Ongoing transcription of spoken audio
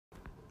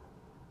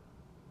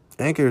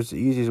Anchor is the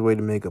easiest way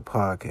to make a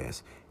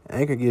podcast.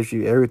 Anchor gives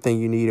you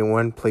everything you need in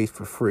one place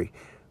for free,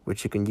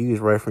 which you can use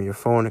right from your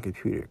phone and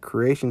computer.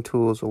 Creation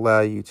tools allow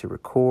you to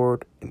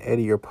record and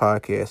edit your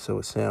podcast so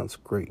it sounds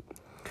great.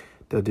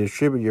 They'll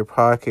distribute your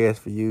podcast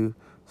for you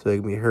so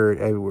it can be heard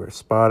everywhere: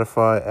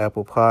 Spotify,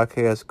 Apple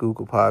Podcasts,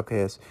 Google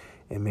Podcasts,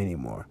 and many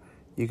more.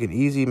 You can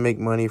easily make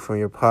money from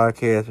your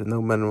podcast with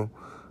no minimum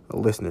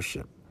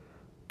listenership.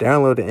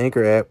 Download the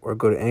Anchor app or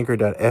go to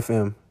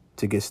anchor.fm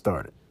to get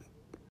started.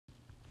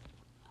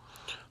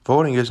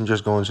 Voting isn't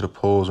just going to the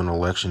polls on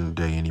election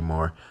day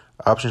anymore.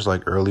 Options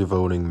like early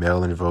voting,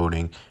 mail-in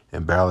voting,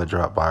 and ballot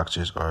drop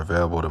boxes are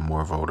available to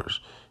more voters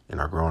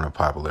and are growing in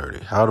popularity.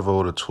 How to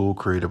Vote, a tool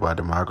created by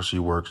Democracy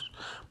Works,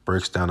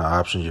 breaks down the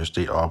options your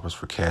state offers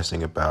for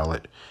casting a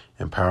ballot,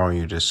 empowering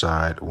you to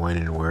decide when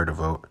and where to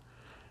vote.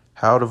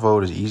 How to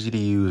Vote is easy to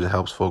use and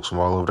helps folks from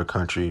all over the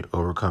country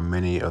overcome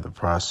many of the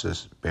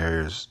process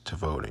barriers to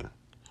voting.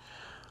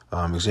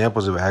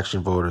 Examples of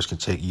action voters can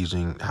take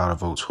using How to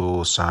Vote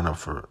tools: sign up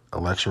for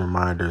election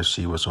reminders,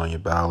 see what's on your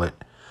ballot,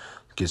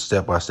 get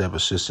step-by-step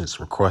assistance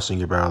requesting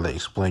your ballot,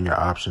 explain your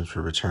options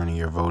for returning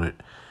your voted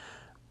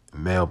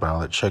mail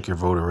ballot, check your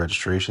voter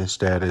registration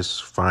status,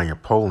 find your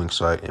polling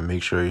site, and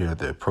make sure you have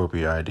the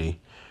appropriate ID.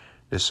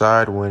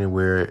 Decide when and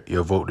where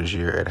you'll vote this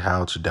year at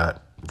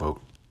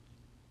howto.vote.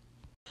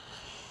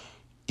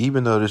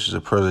 Even though this is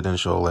a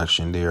presidential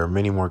election, there are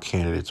many more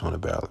candidates on the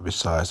ballot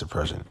besides the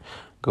president.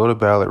 Go to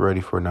Ballot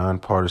Ready for a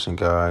nonpartisan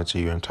guide to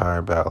your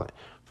entire ballot.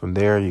 From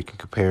there, you can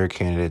compare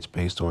candidates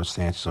based on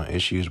stances on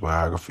issues,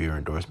 biography, or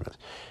endorsements,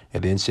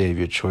 and then save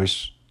your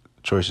choices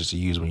to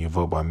use when you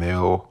vote by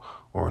mail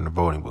or in the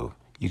voting booth.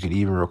 You can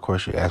even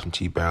request your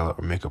absentee ballot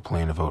or make a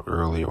plan to vote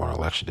early on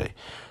election day.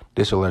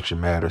 This election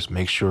matters.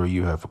 Make sure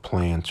you have a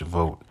plan to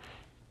vote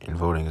and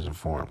voting is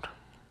informed.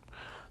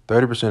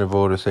 30% of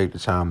voters take the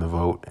time to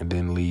vote and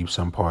then leave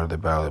some part of the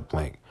ballot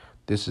blank.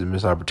 This is a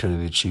missed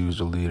opportunity to choose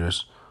the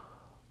leaders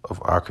of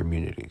our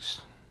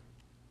communities.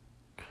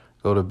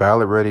 Go to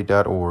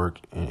ballotready.org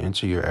and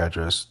enter your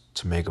address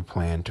to make a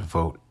plan to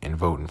vote and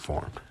vote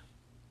informed.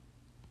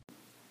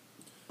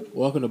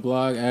 Welcome to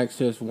Blog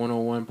Access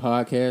 101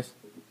 Podcast.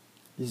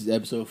 This is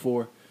episode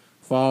 4.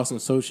 Follow us on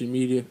social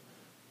media,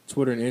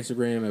 Twitter and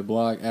Instagram at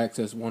Blog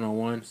Access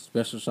 101.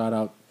 Special shout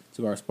out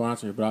to our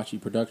sponsor, Hibachi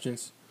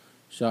Productions.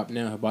 Shop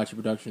now at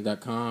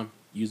hibachiproductions.com.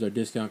 Use our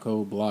discount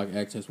code Blog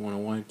Access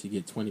 101 to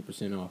get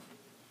 20% off.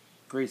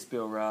 Great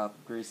spill, Rob.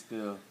 Great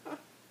spill.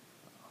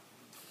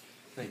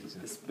 Thank you,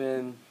 sir.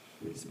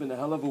 It's been a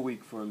hell of a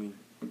week for me.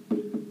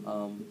 In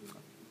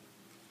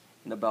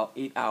about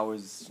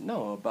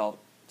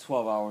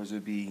 12 hours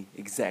would be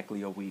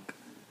exactly a week.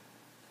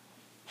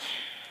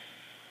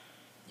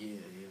 Yeah,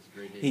 it's a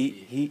great day.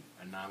 He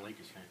a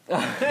non-Lakers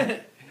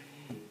fan.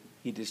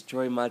 He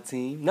destroyed my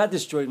team. Not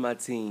destroyed my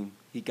team.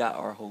 He got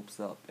our hopes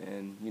up,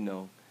 and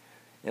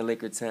in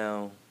Laker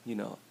Town,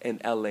 in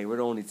LA, we're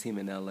the only team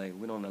in LA.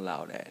 We don't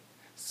allow that.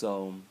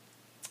 So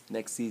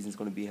next season's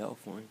gonna be hell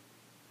for him.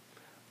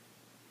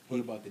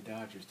 What about the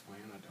Dodgers, Twain?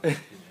 I'm not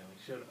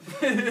Shut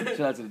up. Shout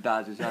out to the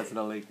Dodgers. Shout out to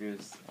the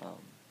Lakers.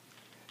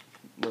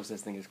 No such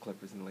thing as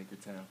Clippers in Laker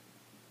Town.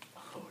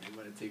 Oh, they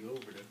about to take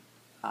over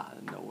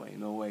though.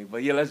 No way.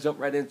 But yeah, let's jump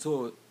right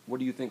into it. What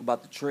do you think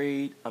about the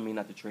trade? I mean,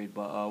 not the trade,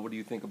 but what do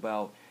you think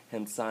about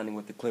him signing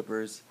with the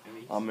Clippers?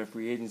 In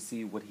free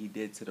agency, what he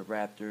did to the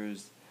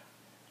Raptors,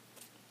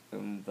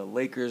 and the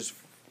Lakers,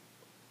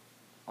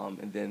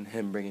 and then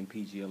him bringing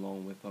PG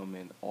along with him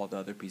and all the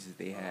other pieces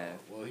they have.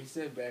 Well, he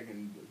said back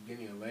in the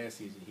beginning of last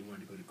season he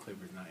wanted to go to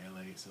Clippers, not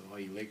LA. So all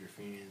you Laker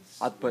fans,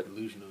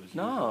 delusional.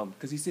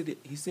 Because he said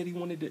he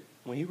wanted to,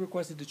 when he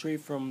requested the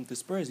trade from the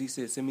Spurs, he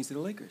said send me to the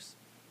Lakers.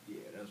 Yeah,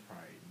 that was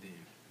probably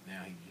then.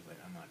 Now he's just like,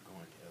 I'm not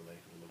going to LA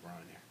with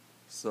LeBron there.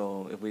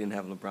 So if we didn't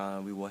have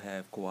LeBron, we will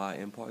have Kawhi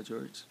and Paul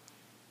George.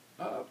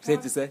 Safe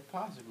to say?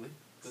 Possibly.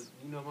 Because,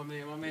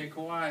 my man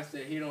Kawhi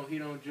said he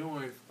don't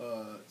join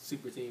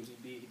super teams.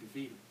 He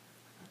defeat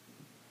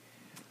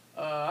them.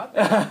 I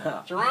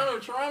think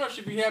Toronto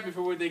should be happy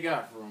for what they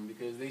got for him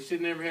because they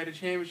should never had a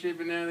championship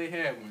and now they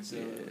have one. So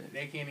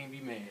they can't even be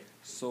mad.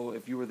 So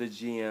if you were the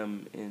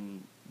GM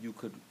and you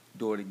could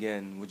do it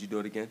again, would you do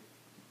it again?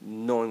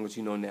 Knowing what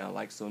you know now,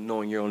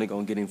 knowing you're only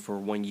going to get him for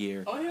 1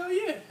 year. Oh, hell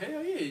yeah.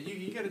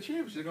 You got a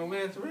championship, it's going to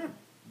last forever.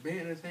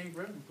 Band is hang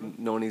forever, bro.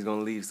 Knowing he's going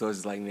to leave, so it's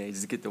just like, man,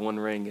 just get the one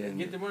ring. And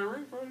get the one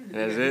ring, bro. And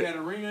that's it. He got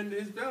a ring under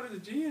his belt as a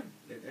GM.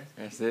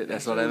 That's it.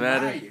 That's all that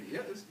matters.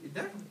 Yeah,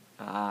 definitely.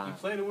 You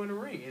play to win the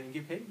ring and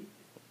get paid.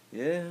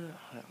 Yeah.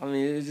 I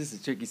mean, it's just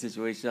a tricky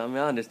situation. I mean,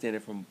 I understand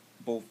it from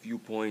both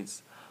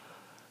viewpoints.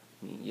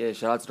 I mean, yeah,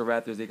 shout out to the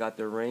Raptors. They got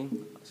their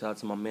ring. Shout out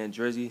to my man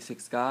Jersey,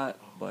 Six Scott.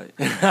 But,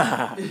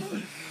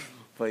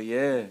 but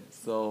yeah,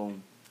 so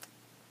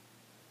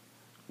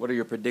what are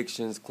your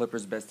predictions?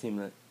 Clippers best team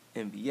in the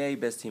NBA,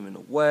 best team in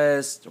the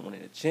West. They're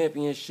winning a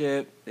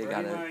championship. They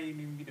might not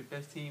even be the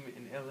best team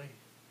in LA.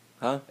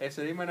 Huh? Hey,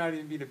 so they might not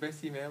even be the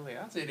best team in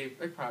LA. I'd say they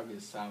probably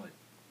a solid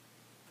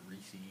 3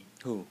 seed.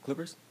 Who?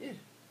 Clippers? Yeah.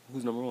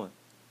 Who's number 1?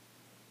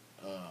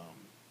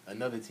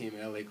 Another team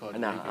in LA called the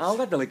Nah, Lakers. I don't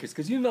got the Lakers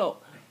because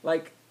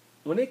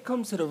when it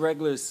comes to the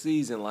regular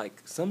season,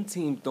 like some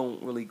teams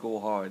don't really go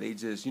hard. They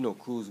just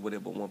cruise with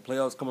it. But when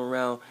playoffs come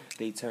around,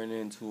 they turn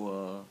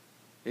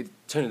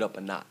it up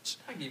a notch.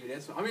 I give you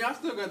that. So, I mean, I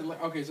still got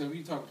the okay. So if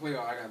you talk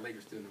playoff, I got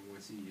Lakers still number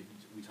 1 seed.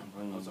 If we talking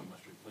about, I'm talking about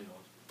straight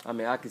playoffs. I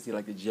mean, I can see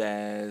like the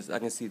Jazz. I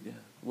can see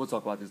we'll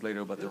talk about this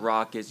later, but the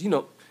Rockets.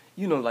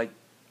 Like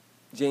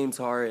James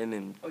Harden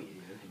and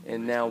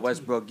and now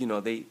Westbrook.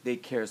 They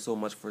care so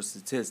much for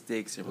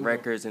statistics and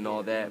records and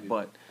all that.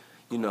 But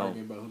about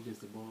who gets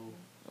the ball.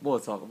 we'll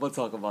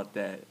talk about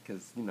that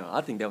because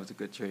I think that was a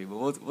good trade. But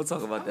we'll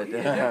talk about that. Yeah,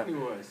 it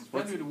definitely was.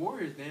 Especially the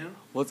Warriors, damn.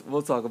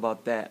 We'll talk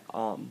about that.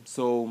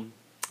 So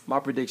my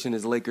prediction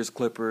is Lakers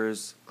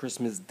Clippers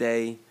Christmas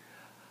Day.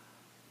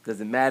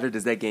 Does it matter?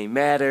 Does that game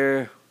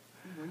matter?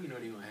 Well, they're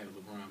gonna have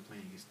LeBron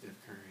playing against Steph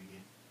Curry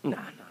again.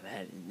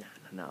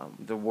 Nah.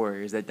 The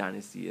Warriors, that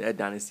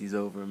dynasty's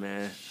over,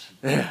 man.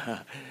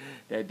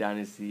 That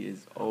dynasty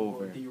is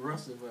over. D.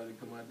 Russell about to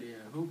come out there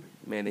and hoop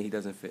it. Man, he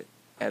doesn't fit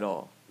at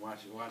all.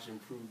 Watch him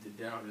prove the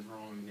doubt is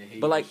wrong. And the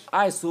haters. But like,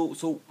 all right,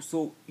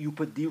 so you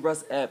put D.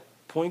 Russ at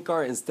point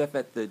guard and Steph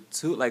at the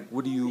 2. Like,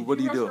 what do you do?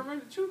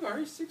 The 2 guard.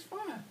 He's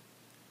 6'5".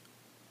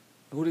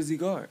 Who does he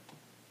guard?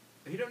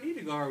 He don't need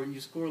a guard when you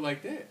score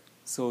like that.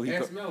 So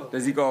Melo,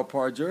 does he guard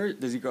Paul George?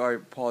 Does he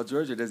guard Paul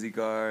George or does he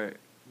guard?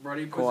 Bro,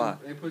 they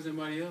put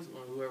somebody else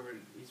on whoever.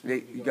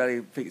 You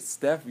gotta pick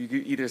Steph. You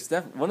could either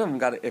Steph. One of them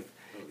gotta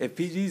if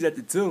PG's at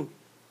the 2.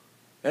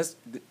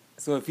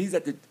 So if he's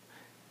at the.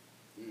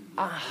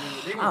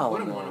 They gonna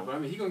put him on it, but I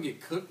mean he gonna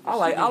get cooked. I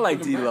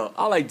like D-Lo.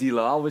 I like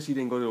D-Lo. I wish he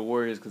didn't go to the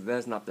Warriors because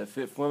that's not the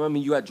fit for him. I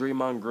mean, you got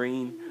Draymond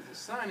Green. He was a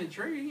sign and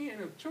trade. He had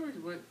no choice,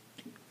 but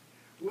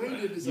he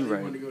did decide You're right.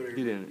 he wanted to go there.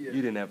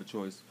 You didn't have a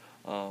choice.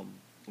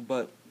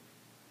 But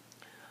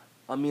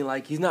I mean,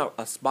 like he's not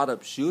a spot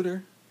up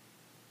shooter.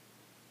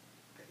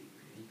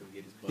 He gonna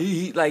get his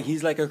bucket.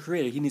 He's like a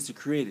creator. He needs to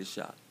create his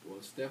shot.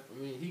 Well, Steph.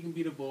 I mean, he can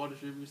be the ball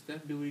distributor.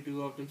 Steph do what he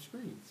do off them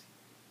screens.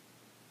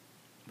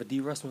 But D.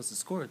 Russ wants to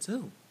score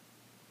too.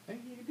 Hey,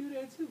 he can do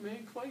that too,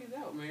 man. Clay is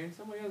out, man.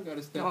 Somebody else got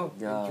to step Oh, up.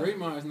 God.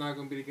 Draymond is not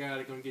gonna be the guy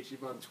that's gonna get you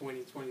about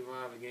 20,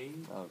 25 a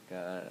game. Oh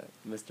God,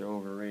 Mr.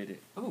 Overrated.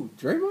 Oh,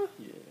 Draymond?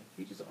 Yeah.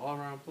 He's just an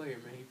all-around player,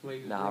 man. He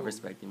plays. Nah, I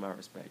respect him. I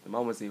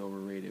wouldn't say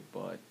overrated,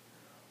 but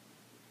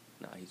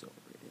nah, he's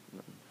overrated.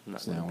 I'm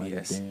not Sound gonna like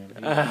a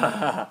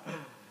BS.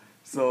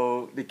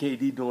 So the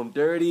KD do him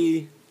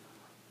dirty.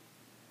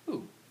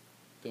 Who?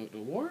 The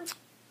Warriors?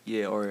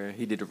 Yeah, or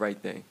he did the right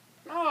thing.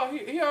 No,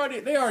 they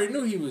already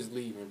knew he was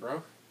leaving,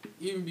 bro.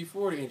 Even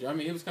before the injury. I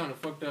mean, it was kind of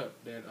fucked up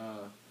that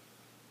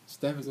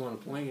Steph was on a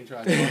plane and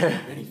tried to talk to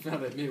him, and he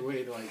found out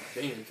midway, like,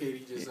 damn,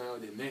 KD just signed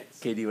with the Nets.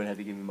 KD would have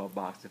to give me my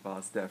box if I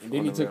was Steph. And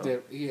then he took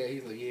that,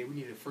 he's like, we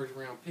need a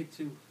first-round pick,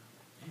 too.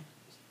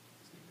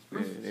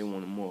 Yeah, they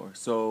wanted more.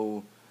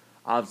 So,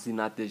 obviously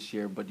not this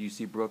year, but do you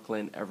see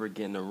Brooklyn ever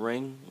getting a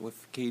ring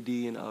with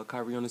KD and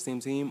Kyrie on the same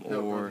team?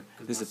 No, or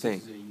this is a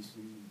thing?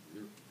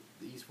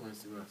 The East runs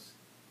through us.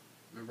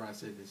 Remember I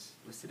said this.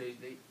 What's today's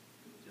date?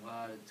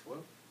 July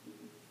 12th,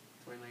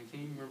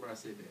 2019? Remember I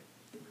said that.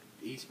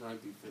 The East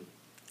runs through Philly.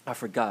 I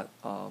forgot.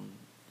 I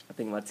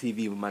think my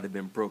TV might have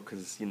been broke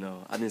because,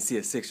 I didn't see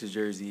a Sixers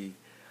jersey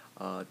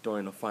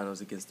during the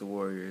finals against the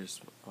Warriors.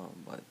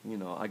 But,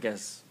 I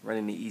guess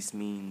running the East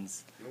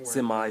means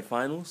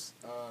semifinals.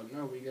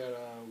 No, we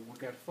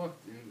got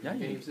fucked in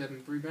Game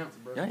 7 3 bounce,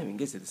 bro. Y'all didn't even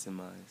get to the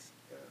semis.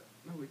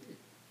 No, we did.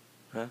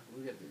 Huh?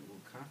 We got the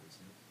conference.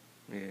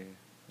 Yeah,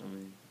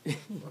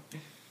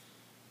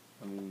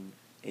 I mean,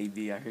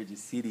 AB, I heard your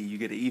CD. You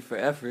get an E for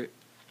effort.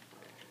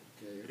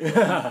 Okay.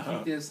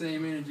 Keep that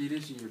same energy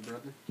this year,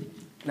 brother.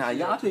 Nah,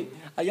 y'all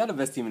the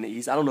best team in the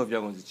East. I don't know if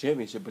y'all going to the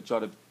championship, but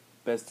y'all the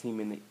best team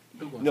in the.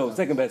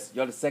 Second best.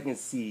 Y'all the second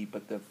seed,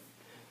 but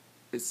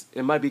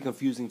it might be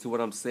confusing to what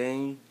I'm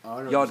saying.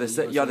 Y'all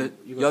the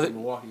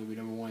Milwaukee will be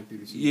number 1 through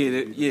the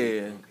season.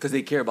 Yeah, because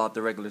they care about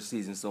the regular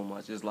season so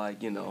much. It's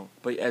like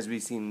but as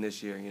we've seen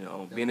this year,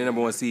 being the number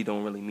 1 seed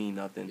don't really mean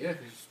nothing. Yeah,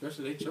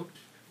 especially they choked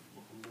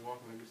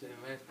Milwaukee, like we said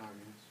in last time.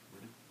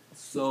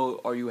 So,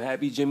 are you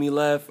happy Jimmy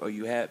left? Are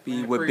you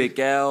happy with Big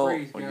Al? Are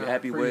you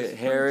happy with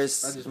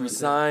Harris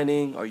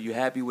resigning? Are you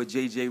happy with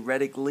J.J.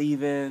 Redick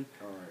leaving?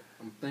 All right,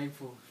 I'm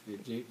thankful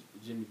that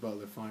Jimmy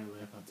Butler finally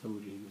left. I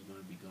told you he was going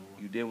to be gone.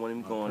 You didn't want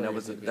him going.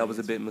 That was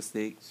a big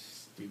mistake.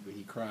 Stupid.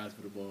 He cries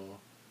for the ball.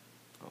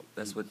 Oh,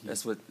 that's what.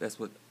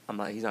 I'm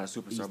not. He's not a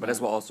superstar, but that's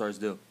what all stars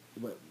do.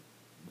 But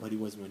he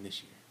wasn't one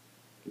this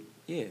year.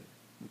 Yeah,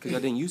 because I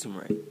didn't use him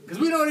right. Because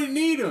we don't even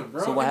need him,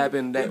 bro. So what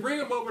happened? They bring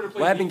him over to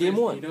play. What happened game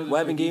defense, 1? What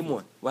happened game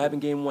 1? What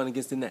happened game 1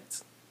 against the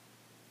Nets?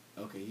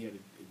 Okay, he had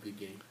a good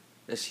game.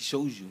 That he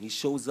shows you. He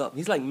shows up.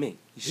 He's like me.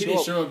 He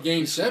didn't show up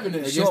game 7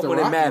 against the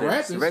Raptors. It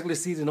matters. The regular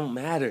season don't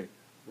matter.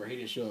 Bro, he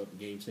didn't show up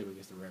game 7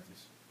 against the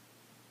Raptors.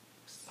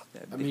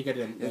 That, I mean, he got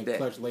that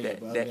clutch later,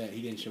 but other than that,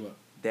 he didn't show up.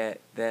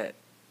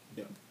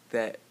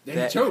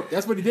 He choked.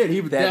 That's what he did. He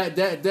was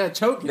that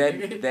choking.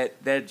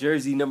 That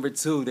jersey number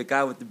 2, the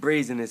guy with the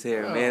braids in his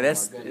hair, man.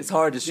 It's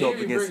hard to show up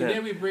against him.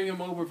 Then we bring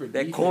him over for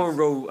defense. That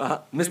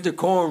cornrow, Mr.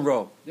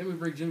 Cornrow. Then we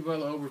bring Jimmy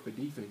Butler over for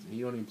defense, and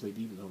he don't even play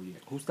defense over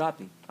yet. Who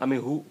stopped him? I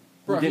mean, who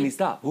Who didn't he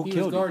stop? Who he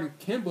killed was him?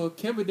 guarding Kimba.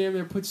 Kimba damn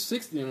near put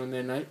 60 on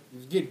that night. He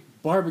was getting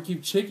barbecue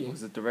chicken.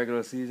 Was it the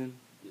regular season?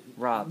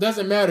 Rob.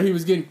 Doesn't matter. He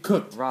was getting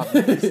cooked. Rob,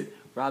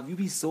 Rob, you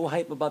be so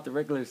hype about the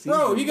regular season.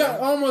 Bro, he got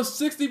almost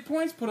 60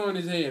 points put on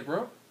his head,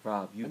 bro.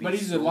 Rob, you be But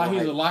he's so a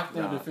hype.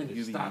 lockdown Rob, defender.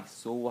 You be Stop.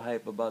 so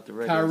hype about the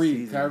regular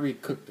season. Kyrie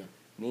cooked him.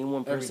 Name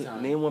one every person.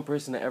 time. Name one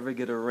person to ever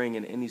get a ring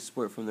in any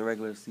sport from the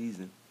regular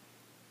season.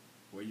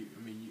 Well, you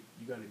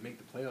got to make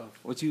the playoffs.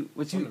 What you?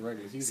 From the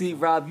regular season. See,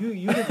 Rob,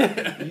 you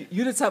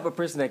the type of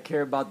person that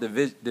care about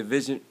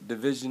division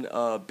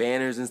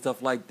banners and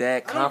stuff like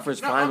that.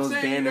 Conference finals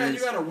I'm saying banners.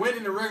 You got to win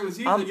in the regular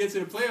season to get to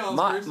the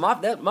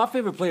playoffs. My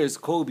favorite player is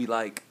Kobe.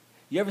 Like,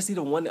 you ever see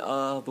the one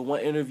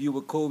interview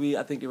with Kobe?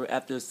 I think it was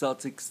after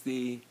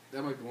Celtics.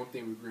 That might be one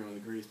thing we agree on,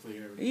 the greatest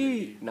player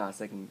ever.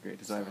 Second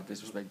greatest. Don't ever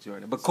disrespect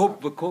Jordan. But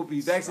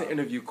Kobe, back to the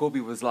interview, Kobe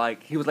was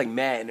like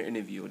mad in the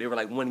interview. They were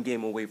like one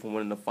game away from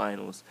winning the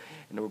finals,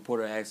 and the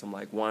reporter asked him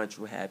like, "Why aren't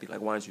you happy? Like,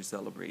 why aren't you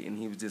celebrate?" And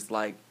he was just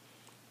like,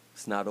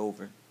 "It's not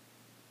over.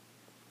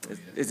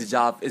 It's the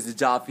job. It's the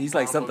job." He's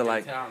like something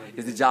like,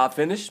 "Is the job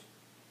finished?"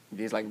 And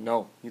he's like,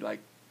 "No." He's like,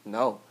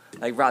 "No."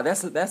 Like, Rob,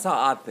 that's how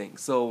I think.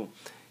 So.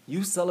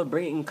 You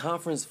celebrating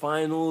conference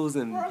finals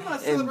and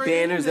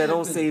banners that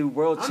don't say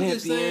world champions. I'm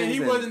just saying he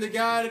wasn't the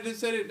guy that just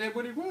said it. That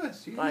what he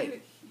was.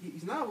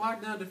 He's not a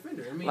lockdown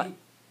defender. I mean,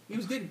 he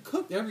was getting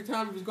cooked every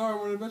time he was guarding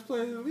one of the best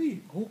players in the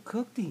league. Who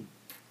cooked him?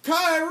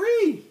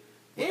 Kyrie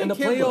in the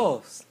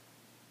playoffs,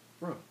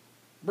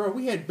 bro.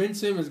 We had Ben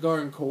Simmons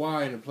guarding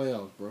Kawhi in the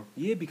playoffs, bro.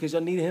 Yeah, because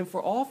y'all needed him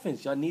for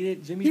offense. Y'all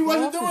needed Jimmy. He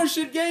wasn't doing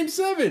shit. Game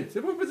 7.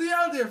 So what was he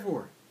out there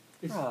for?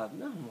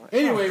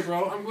 Anyway,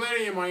 bro, I'm glad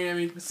he's in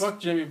Miami. Fuck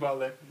Jimmy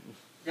Butler.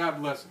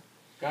 God bless him.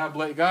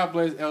 God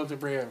bless Elton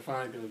Brand for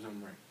finally doing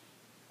something right.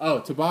 Oh,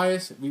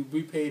 Tobias,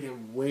 we paid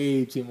him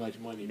way too much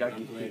money. Y'all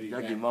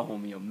get my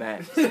homie a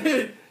max.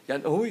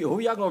 Who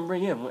y'all gonna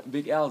bring in?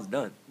 Big Al's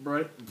done.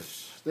 Bro,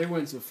 they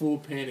went into full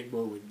panic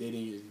mode when they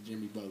didn't use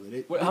Jimmy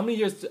Butler. How many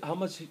years? How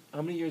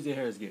many years did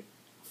Harris get?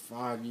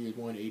 5 years,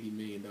 $180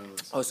 million.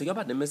 Oh, so y'all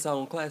about to miss out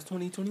on class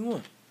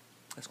 2021.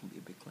 That's gonna be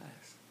a big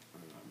class.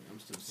 I'm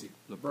still sick.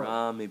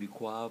 LeBron, maybe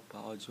Kawhi,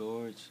 Paul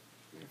George,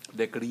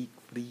 the Greek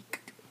freak.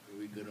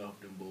 We good off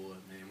them boys,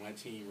 man. My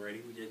team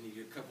ready. We just need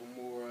a couple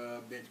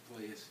more bench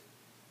players.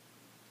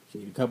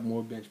 Need a couple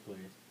more bench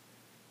players.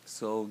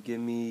 So give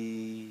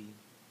me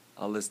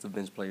a list of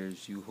bench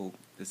players you hope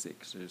the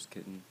Sixers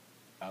can.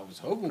 I was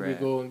hoping we'd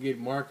go and get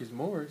Marcus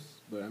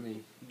Morris, but I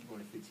mean, he's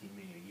going to $15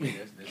 million a year.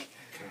 That's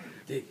kind of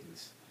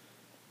ridiculous.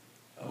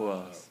 Who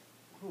else?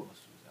 Who else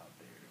was out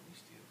there that we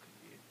still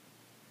could get?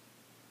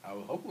 I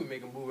was hoping we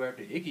make a move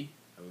after Icky.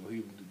 We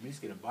at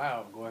least get a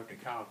buyout and go after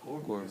Kyle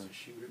Korver as a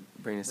shooter.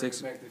 Bring the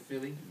Sixers back to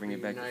Philly. Bring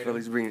it back to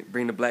Phillies.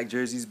 Bring the black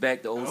jerseys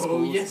back, the old school.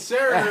 Oh, yes,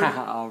 sir.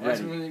 Already.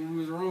 That's when we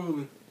was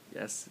rolling.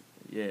 Yes.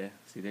 Yeah.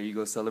 See, there you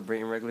go,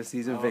 celebrating regular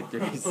season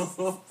victories.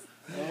 Oh,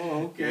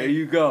 okay. There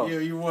you go. Yeah,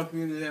 you walked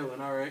me into that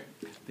one. All right.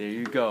 There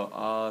you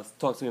go.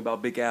 Talk to me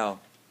about Big Al.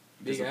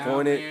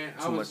 Disappointed. Al, man.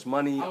 Too much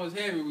money. I was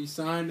happy we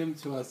signed him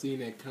till I seen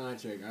that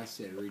contract. I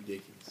said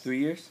ridiculous. 3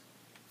 years?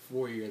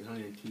 4 years,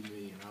 $102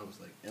 million. I was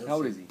like, how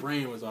old is he?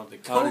 Brain was off the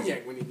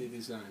cognac when he did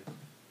this sign.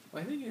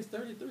 Well, I think he's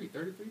 33.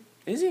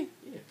 Is he?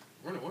 Yeah.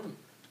 One of them.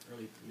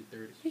 Early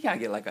mid-30s. He gotta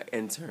get like an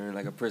intern,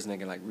 like a person that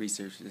can like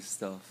research this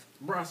stuff.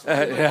 Bro,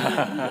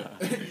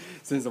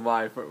 Since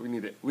we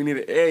need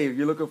a. Hey, if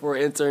you're looking for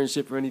an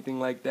internship or anything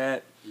like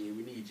that. Yeah,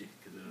 we need you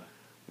because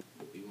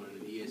we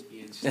wanted the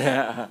ESPN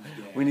stuff.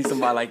 We need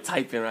somebody like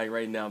typing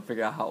right now and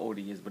figure out how old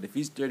he is. But if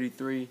he's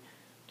 33,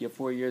 get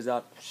 4 years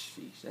out,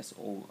 sheesh, that's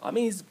old. I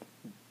mean, he's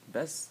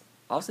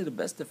I'll say the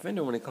best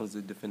defender when it comes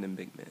to defending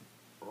big men.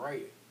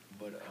 Right,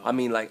 but I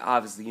mean, like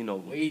obviously,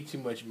 way too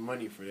much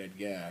money for that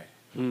guy.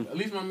 At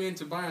least my man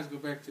Tobias go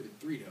back to the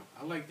 3 though.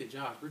 I like the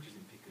Josh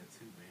Richardson pickup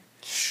too, man.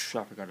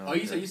 I forgot. Oh,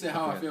 you said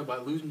how I feel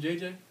about losing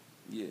JJ?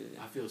 Yeah.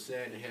 I feel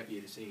sad and happy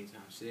at the same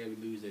time. Sad we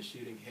lose that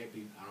shooting.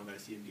 Happy I don't gotta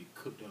see him get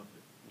cooked off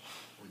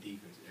on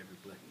defense every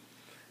play.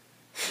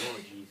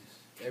 Lord Jesus.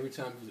 Every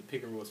time it was a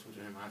pick and roll switch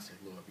with him, I said,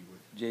 Lord be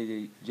with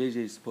him.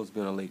 JJ's supposed to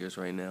be on the Lakers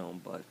right now,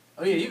 but.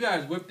 Oh yeah, you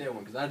guys whipped that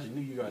one because I just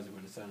knew you guys were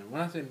going to sign him.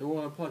 When I said New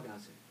Orleans plug, I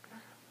said.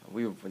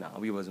 We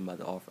wasn't about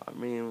to offer. I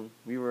mean,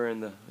 we were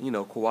in the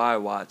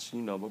Kawhi watch,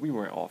 but we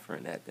weren't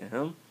offering that to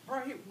him.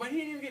 Right, but he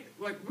didn't even get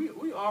like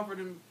we offered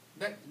him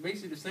that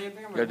basically the same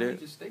thing. I'm like, why don't you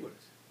just stay with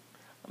us?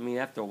 I mean,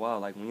 after a while,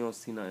 like when you don't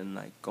see nothing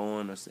like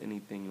going or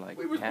anything like.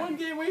 We was one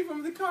game away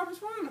from the conference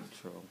finals.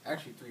 True.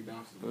 Actually, 3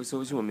 bounces. So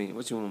what you want me?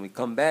 What you want me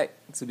come back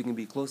so we can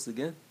be close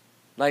again?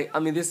 Like I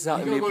mean, this is how.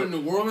 You gonna go to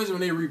New Orleans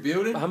when they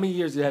rebuild it? How many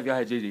years have y'all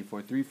had JJ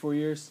for? 3, 4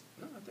 years?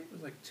 No, I think it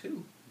was like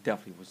 2.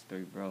 Definitely was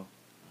 3, bro.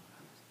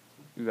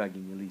 You gotta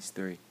give me at least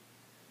 3.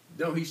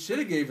 No, he should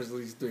have gave us at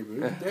least 3, but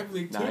it was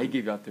definitely 2. Nah, he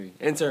gave y'all 3.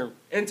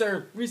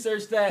 Intern,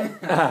 research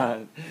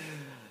that.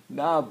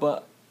 Nah,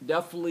 but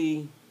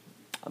definitely,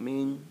 I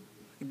mean,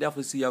 I can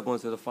definitely see y'all going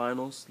to the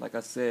finals. Like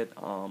I said,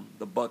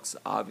 the Bucks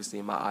obviously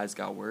in my eyes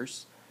got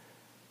worse.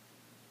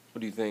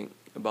 What do you think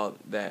about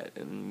that?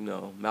 And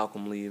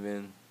Malcolm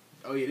leaving,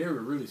 Oh yeah, they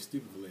were really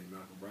stupid for letting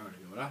Malcolm Brogdon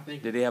go. But I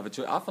think Did they have a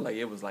choice? I feel like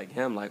it was like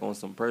him, like on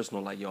some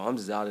personal, like, yo, I'm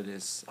just out of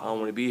this. I don't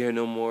want to be here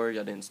no more.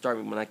 Y'all didn't start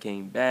me when I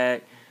came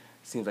back.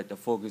 Seems like the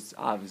focus,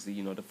 obviously,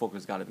 the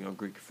focus got to be on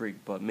Greek Freak,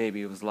 but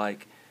maybe it was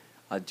like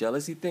a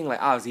jealousy thing.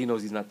 Like, obviously, he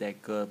knows he's not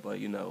that good, but,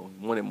 he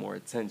wanted more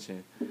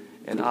attention.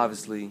 And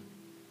obviously,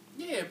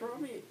 yeah, bro.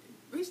 I mean,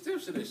 they still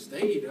should have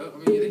stayed up. I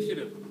mean, they should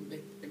have.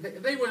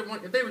 If they would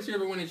have, if they should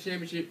have won the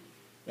championship,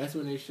 that's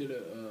when they should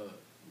have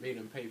made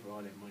them pay for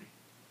all that money.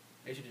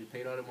 They should just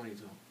paid all the money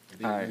to them. If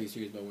they were really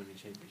serious about winning the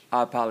championship.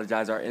 I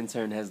apologize. Our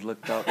intern has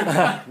looked up.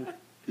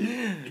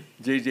 JJ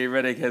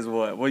Redick has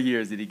what? What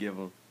years did he give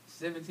him?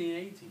 17,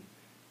 18.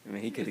 I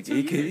mean, he could have. Yeah,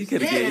 He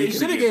could have. he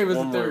should have gave us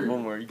a third.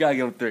 One more. You gotta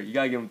give him three. You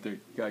gotta give him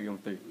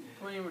three.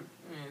 Playing with,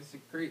 man, it's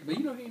great. But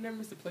he ain't never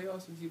missed the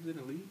playoffs since he was in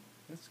the league.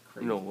 That's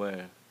crazy. No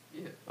way.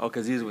 Yeah. Oh,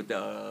 cause he was with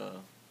the.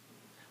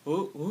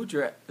 Who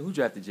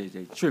drafted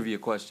JJ? Trivia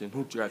question.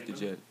 Who drafted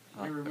JJ?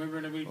 You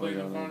remember that we played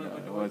in the finals with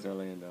It Dwight? was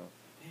Orlando.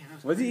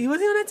 Damn, Was he on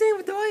that team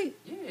with Dwight?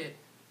 Yeah,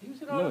 he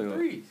was in all the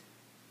threes.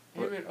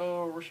 Him and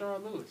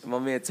Rashard Lewis. My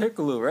man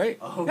Turkoglu, right?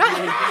 Oh,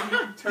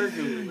 man.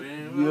 Turkoglu,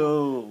 man.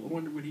 Yo. I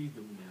wonder what he's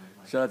doing now.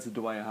 Like, Shout out to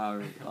Dwight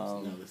Howard.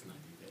 no, let's not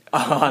do that.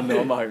 I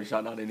know, I'm out here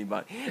shouting out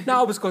anybody. No,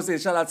 I was going to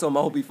say, shout out to him.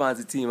 I hope he finds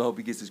a team. I hope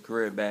he gets his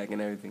career back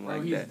and everything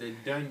like he's that. the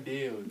done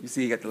deal. You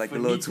see, he got the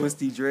little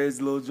twisty dreads,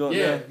 little joint.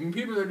 Yeah, there. when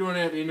people are doing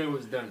that, they know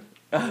it's done.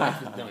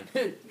 Life is done.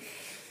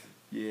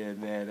 Yeah,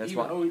 man, that's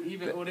even, why.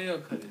 Even Odell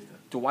cut his done.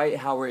 Dwight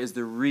Howard is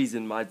the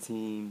reason my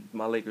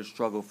Lakers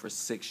struggled for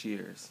 6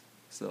 years.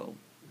 So,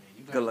 Man,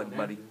 you got good luck, one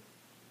buddy. after.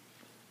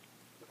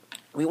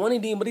 We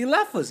wanted him, but he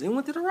left us. He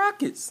went to the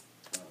Rockets.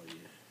 Oh, yeah.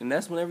 And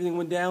that's when everything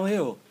went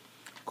downhill.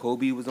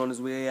 Kobe was on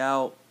his way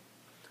out.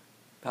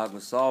 Pau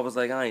Gasol was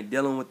like, I ain't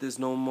dealing with this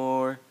no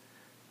more.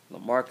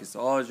 LaMarcus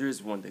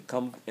Aldridge wanted to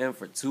come in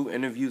for 2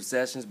 interview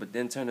sessions, but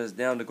then turned us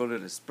down to go to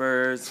the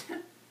Spurs.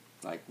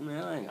 Like,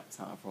 man, I ain't got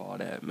time for all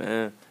that,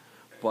 man.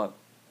 But,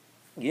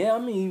 yeah, I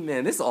mean,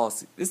 man, this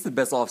is the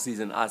best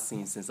offseason I've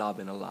seen since I've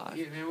been alive.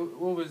 Yeah, man.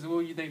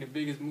 What you think the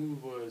biggest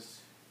move was?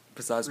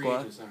 Besides free Kawhi?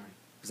 agent signing?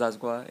 Besides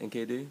Kawhi and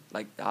KD?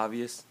 Like, the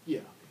obvious? Yeah.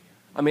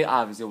 I mean,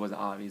 obviously it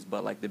wasn't obvious,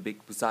 but, like,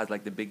 besides,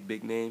 like, the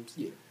big names?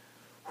 Yeah.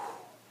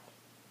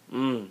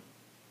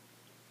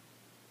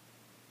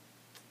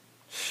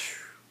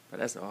 But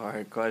that's a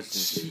hard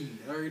question. Shit,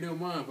 I already know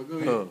mine, but go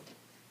ahead. Oh.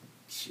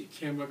 Shit,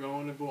 Kemba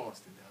going to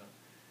Boston,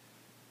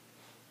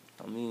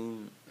 dog. I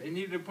mean, They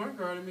needed a point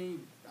guard. I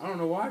mean, I don't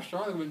know why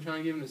Charlotte wasn't trying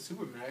to give him the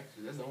Supermax.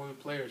 That's the only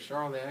player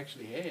Charlotte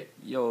actually had.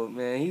 yo,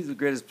 man, he's the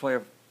greatest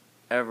player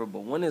ever,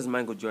 but when is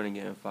Michael Jordan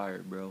getting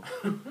fired, bro?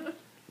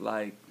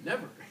 Like,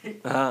 Never.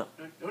 uh,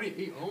 Don't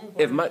he own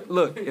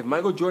if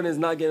Michael Jordan is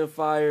not getting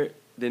fired,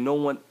 then no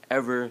one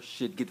ever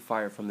should get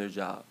fired from their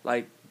job.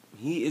 Like,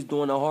 he is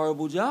doing a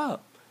horrible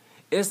job.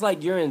 It's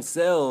like you're in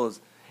sales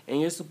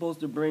and you're supposed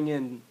to bring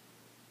in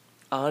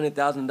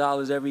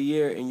 $100,000 every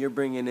year and you're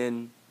bringing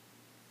in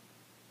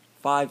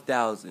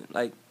 $5,000.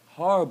 Like,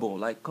 horrible.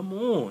 Like, come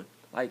on.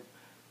 Like,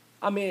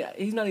 I mean,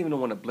 he's not even the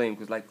one to blame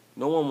because, like,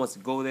 no one wants to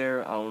go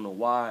there. I don't know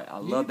why. I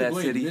love that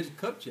city. Mitch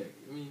Kupchak.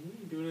 I mean, he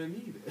ain't doing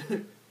nothing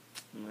either.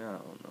 I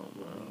don't know, He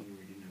man. ain't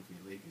really doing for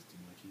the Lakers too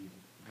much either.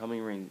 How many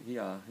rings? He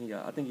got.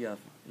 I think he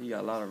got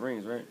a lot of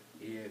rings, right?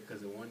 Yeah,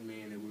 because of one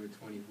man that we were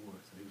 24,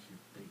 so he should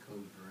thank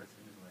Kobe for the rest of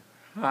his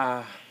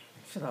life.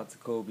 Shout out to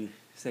Kobe,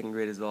 second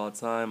greatest of all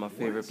time, my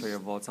favorite player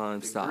of all time.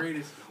 The Stop.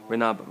 greatest. We're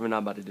not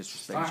about to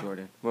disrespect Stop.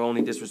 Jordan. We're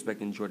only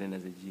disrespecting Jordan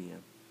as a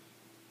GM.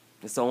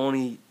 That's the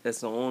only heat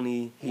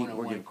we're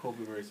One-on-one giving.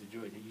 Kobe versus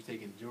Jordan. You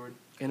taking Jordan?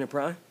 In the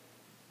prime?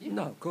 Yeah.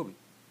 No, Kobe.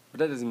 But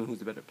that doesn't mean who's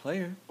the better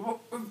player.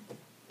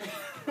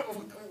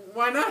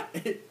 Why not?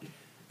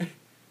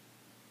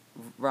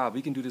 Rob,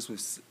 we can do this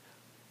with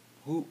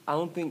who? I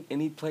don't think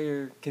any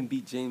player can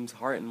beat James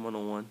Harden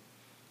 1-on-1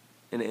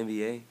 in the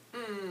NBA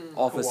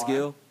off a Kawhi.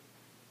 skill.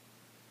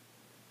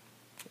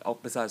 Oh,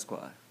 besides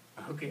Kawhi.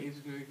 Okay,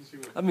 just making sure.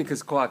 I mean,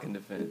 because Kawhi can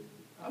defend.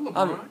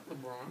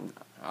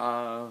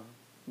 LeBron.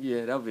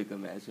 Yeah, that would be a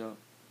good matchup.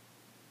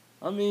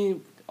 I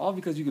mean, all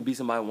because you can beat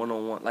somebody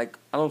 1-on-1. Like,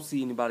 I don't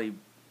see anybody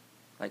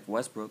like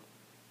Westbrook.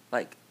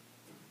 Like,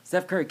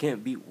 Steph Curry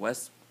can't beat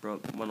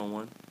Westbrook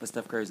 1-on-1, but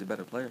Steph Curry's a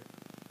better player.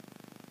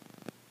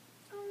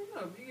 I don't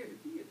know. If you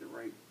get the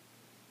right,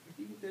 if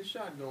you get that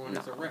shot going,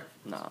 it's a wrap.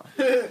 Nah.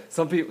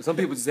 Some people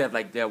just have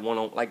like that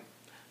like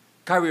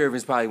Kyrie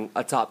Irving's probably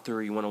a top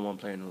 3 1-on-1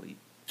 player in the league.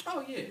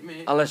 Oh yeah,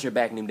 man. Unless you're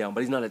backing him down,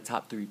 but he's not a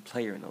top 3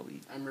 player in the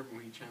league. I remember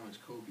when he challenged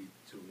Kobe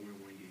to a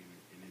 1-on-1 game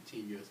in the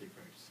Team USA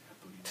practice. I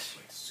thought he was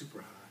like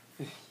super high.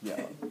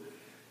 Yeah.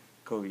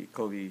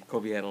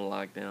 Kobe had on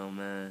lockdown,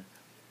 man.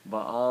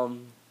 But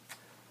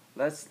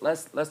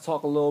let's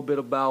talk a little bit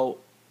about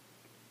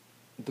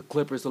the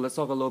Clippers. So let's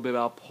talk a little bit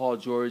about Paul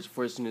George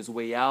forcing his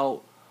way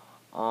out.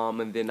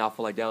 And then I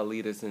feel like that'll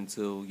lead us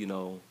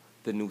into,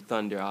 the new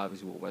Thunder,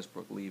 obviously with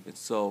Westbrook leaving.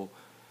 So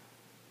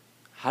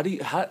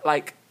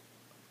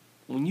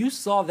when you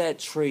saw that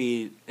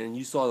trade and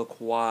you saw the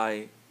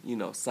Kawhi,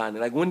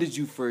 signing, like when did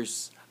you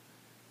first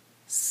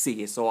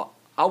see it? So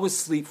I was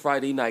asleep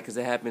Friday night because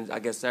it happened, I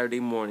guess, Saturday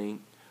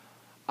morning.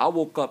 I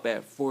woke up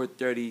at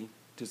 4:30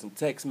 to some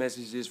text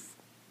messages,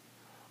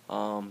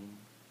 to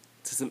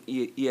some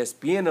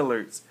ESPN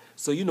alerts.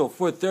 So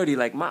 4:30,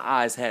 like my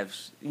eyes have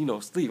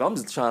sleep. I'm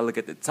just trying to look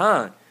at the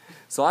time.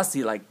 So I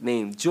see like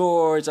name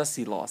George. I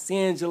see Los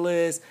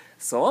Angeles.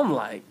 So I'm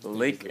like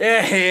Lake.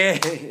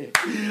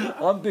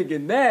 I'm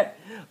thinking that.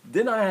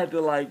 Then I had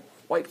to like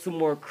wipe some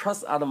more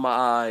crust out of my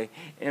eye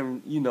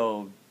and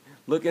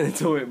looking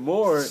into it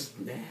more.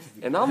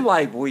 And I'm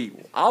like, wait.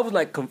 I was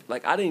like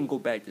I didn't go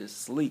back to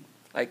sleep.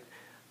 Like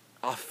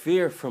I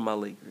fear for my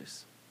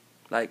Lakers.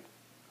 Like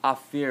I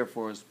fear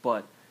for us,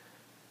 but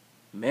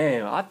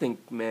man, I think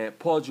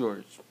Paul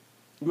George,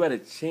 you had a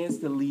chance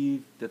to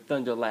leave the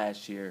Thunder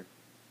last year.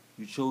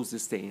 You chose to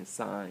stay and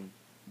sign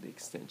the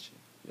extension.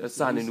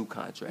 Sign a new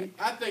contract.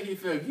 I think he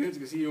felt guilty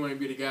because he didn't want to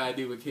be the guy that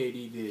did what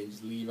KD did and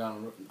just leave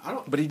out.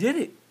 But he did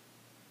it.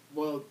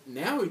 Well,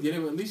 now he did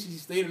it. But at least he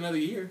stayed another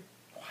year.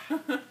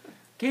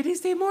 KD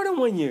stayed more than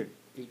 1 year.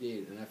 He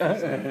did, and I feel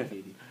sorry for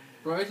KD.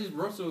 Bro, it's just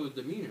Russell's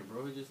demeanor,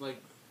 bro. It's just like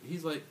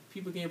he's like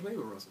people can't play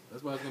with Russell.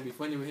 That's why it's gonna be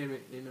funny with him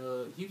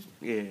in Houston.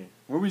 Yeah.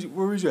 Where was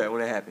you at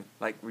when that happened?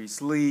 Like were you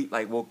sleep?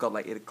 Like woke up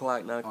like 8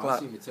 o'clock, 9 o'clock? I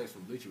seen the text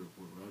from Bleacher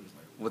Report, bro. I was just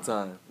like, wow. What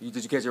time?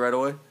 Did you catch it right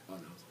away? Oh no, it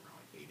was around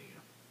like 8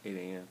 a.m.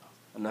 8 a.m.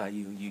 Nah,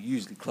 you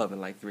usually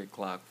clubbing like 3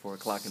 o'clock, 4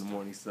 o'clock in the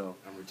morning. So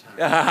I'm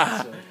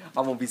retired. So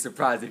I won't be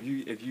surprised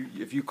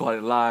if you caught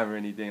it live or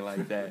anything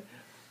like that.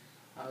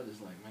 I was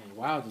just like, man,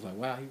 wow,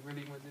 he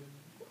really went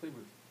to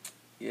Cleveland.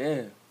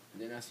 Yeah. And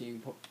then I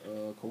seen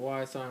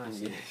Kawhi sign. I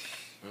said,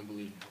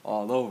 unbelievable.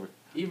 All over.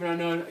 Even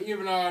though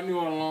I knew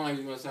all along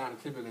he was gonna sign the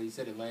Clippers, because he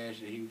said it last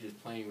year. He was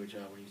just playing with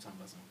y'all when he was talking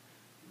about something.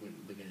 When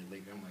looking at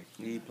Lakers, I'm like,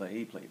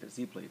 He played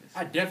this.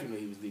 I definitely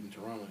he was leaving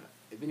Toronto.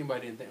 If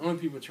anybody didn't think, only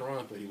people in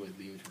Toronto thought he was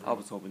leaving Toronto. I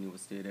was hoping he would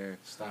stay there.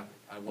 Stop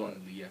it. I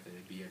wanted to leave after the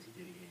BS he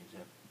did against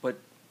Jeff. But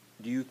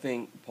do you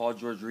think Paul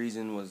George's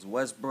reason was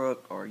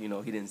Westbrook, or he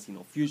didn't see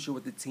no future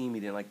with the team? He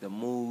didn't like the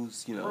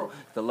moves,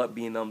 the luck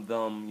being dumb,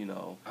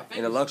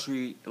 and the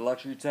luxury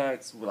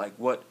tax. Like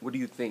what do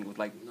you think? With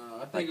like,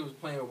 no, I think it was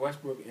playing with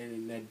Westbrook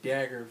and that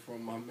dagger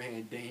from my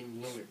man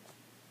Dame Lillard.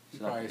 He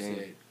probably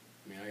said,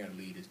 "Man, I gotta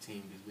lead this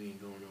team because we ain't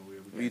going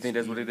nowhere." Do you think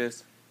that's what it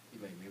is?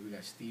 He's like, man, we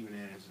got Steven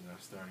Adams as our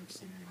starting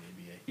center in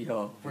the NBA.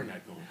 Yo, we're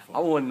not going far. I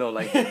want to know,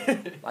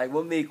 like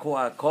what made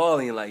Kawhi call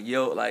him? Like,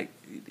 yo, like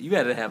you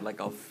had to have like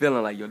a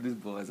feeling like, yo, this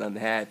boy is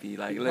unhappy.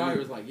 Like, he probably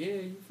was like, yeah,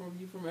 you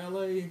from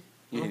LA.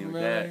 I'm from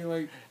LA.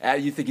 Like,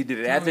 you think he did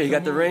it after he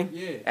got the ring?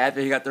 Yeah.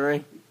 After he got the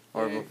ring,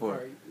 or yeah, before?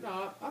 Probably,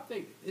 no, I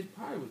think it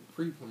probably was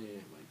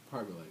pre-planned. Like,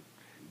 probably like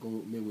go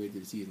midway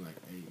through the season. Like,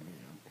 hey man,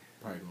 I'm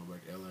probably going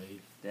back to LA.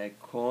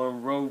 That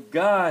cornrow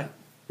guy,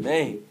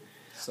 man.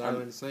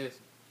 Silent says.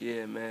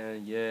 Yeah,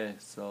 man, yeah.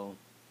 So,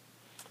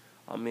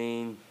 I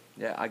mean,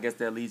 yeah, I guess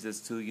that leads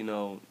us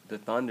to, the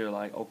Thunder.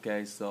 Like,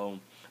 okay, so,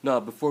 no,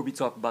 before we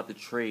talk about the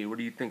trade, what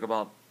do you think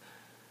about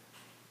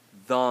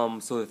so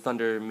the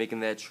Thunder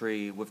making that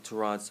trade with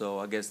Toronto,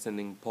 I guess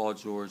sending Paul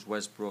George,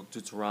 Westbrook to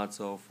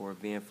Toronto for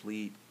Van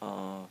Fleet,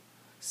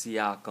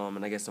 Siakam,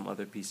 and I guess some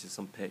other pieces,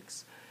 some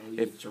picks. Oh,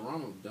 yeah,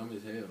 Toronto's dumb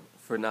as hell.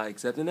 For not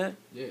accepting that?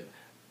 Yeah.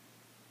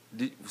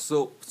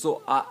 So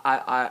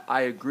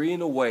I agree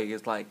in a way.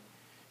 It's like,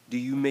 do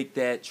you make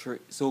that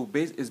trade? So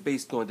it's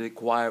based on, did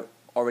Kawhi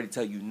already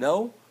tell you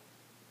no,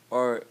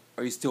 or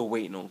are you still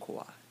waiting on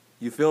Kawhi?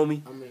 You feel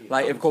me? I mean,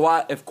 like if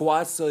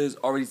Kawhi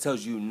already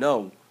tells you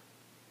no,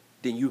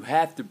 then you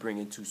have to bring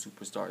in two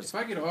superstars. If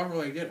I get an offer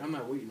like that, I'm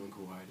not waiting on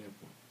Kawhi at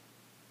that point.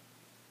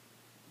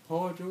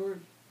 Paul George.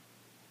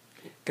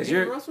 Because you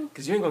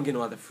ain't gonna get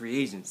no other free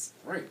agents.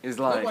 Right. It's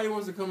like nobody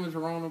wants to come to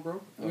Toronto, bro.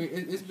 I mean,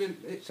 it's been.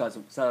 Shout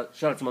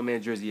out to my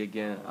man Jersey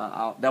again.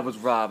 That was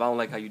Rob. I don't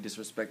like how you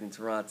disrespecting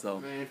Toronto.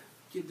 Man,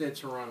 get that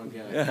Toronto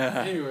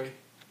guy. Anyway,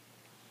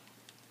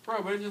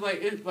 bro, but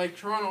it's like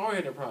Toronto always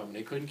had that problem.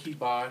 They couldn't keep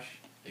Bosh.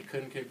 They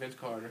couldn't keep Vince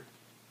Carter.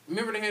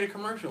 Remember they had a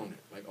commercial on it.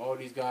 Like all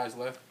these guys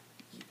left.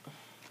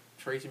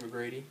 Tracy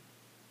McGrady.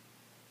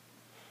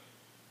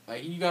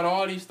 Like you got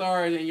all these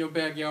stars in your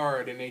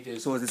backyard, and they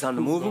just. So is it time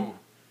to move them?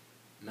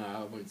 No,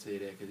 I wouldn't say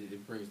that because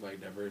it brings like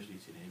diversity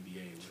to the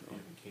NBA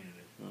with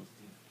Canada.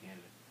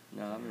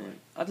 No,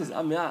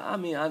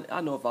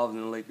 I know if I was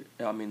in the Lakers,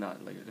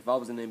 not Lakers. If I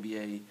was in the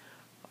NBA,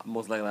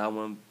 most likely I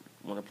wouldn't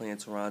want to play in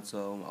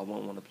Toronto. I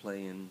wouldn't want to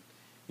play in,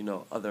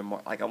 other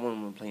like I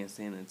wouldn't want to play in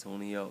San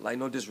Antonio. Like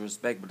no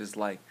disrespect, but it's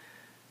like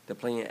they're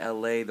playing in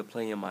LA, they're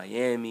playing in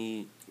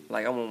Miami.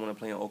 Like I wouldn't want to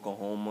play in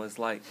Oklahoma. It's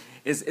like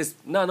it's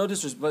no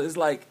disrespect, but it's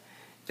like.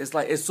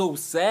 It's so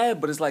sad,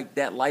 but it's like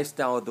that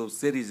lifestyle of those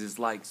cities is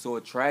like so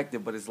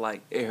attractive, but it's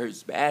like it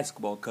hurts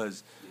basketball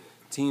because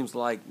teams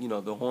like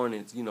the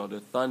Hornets,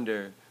 the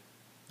Thunder,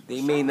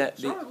 they may not.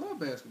 Charlotte love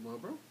basketball,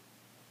 bro.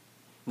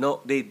 No,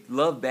 they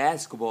love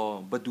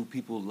basketball, but do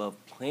people love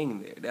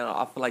playing there?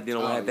 I feel like they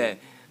don't have that.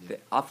 Yeah.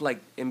 I feel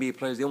like NBA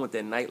players they want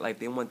that nightlife,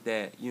 they want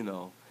that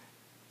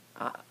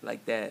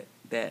like that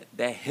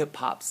hip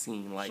hop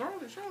scene, like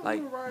Charlotte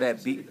like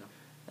that beat.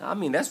 I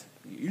mean that's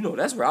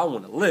that's where I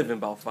want to live in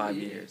about 5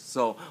 years.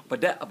 So,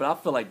 but I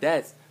feel like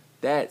that's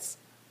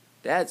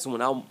that's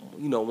when I,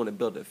 want to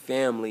build a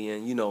family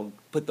and,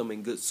 put them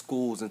in good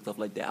schools and stuff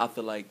like that. I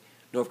feel like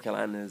North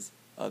Carolina is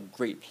a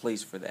great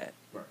place for that.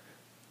 Right.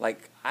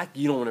 Like,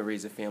 you don't want to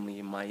raise a family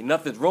in Miami.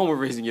 Nothing's wrong with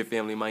raising your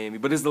family in Miami,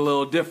 but it's a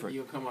little different.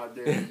 You'll come out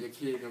there and your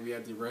kid going to be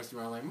at the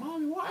restaurant like,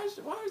 Mommy, why is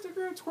the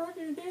girl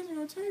twerking and dancing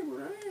on the table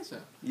with her ass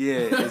out?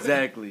 Yeah,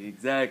 exactly.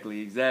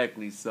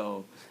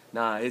 So,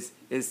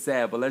 it's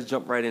sad, but let's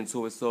jump right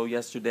into it. So,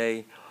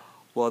 yesterday,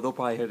 well, they'll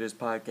probably hear this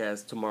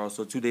podcast tomorrow.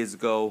 So, 2 days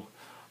ago,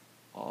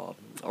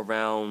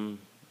 around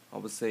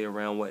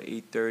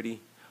 8:30,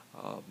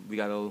 we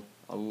got an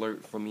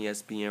alert from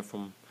ESPN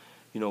from,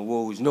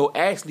 Woj. No,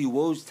 actually,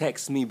 Woj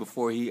texted me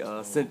before he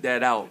sent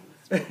that out.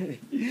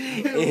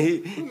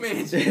 He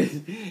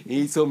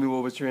told me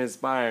what was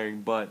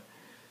transpiring, but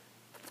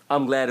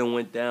I'm glad it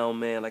went down,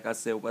 man. Like I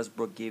said,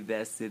 Westbrook gave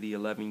that city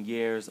 11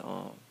 years.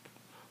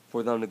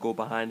 For them to go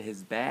behind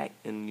his back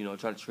and,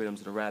 try to trade him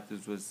to the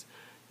Raptors was,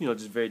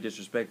 just very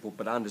disrespectful.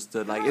 But I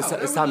understood, like,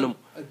 it's time to...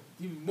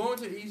 You went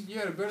to the East, you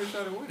had a better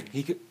shot of winning.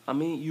 He could,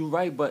 you're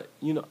right, but,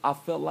 I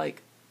feel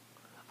like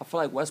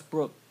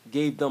Westbrook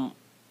gave them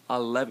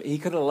 11. He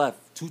could have left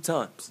 2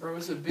 times. Bro,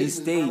 it's a business.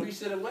 He stayed. Bro. He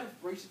should have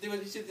left. Bro, he should do what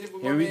he should do.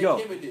 Here we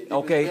go.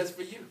 Okay. That's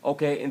for you.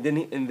 Okay, and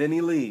then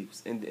he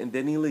leaves, and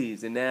then he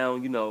leaves, and now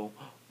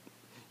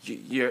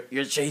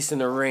you're chasing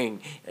the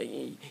ring.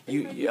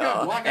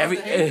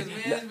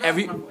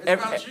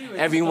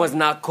 Everyone's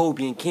not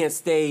Kobe and can't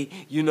stay.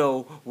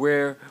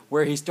 Where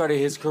he started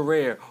his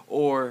career,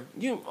 or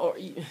they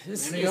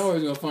always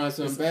gonna find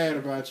something bad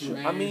about you,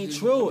 man.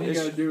 True. You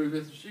gotta do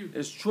is shoot.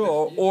 It's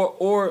true.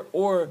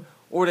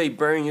 Or they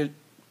burn your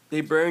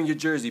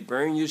jersey,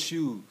 burn your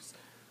shoes.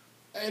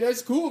 Hey,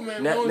 that's cool,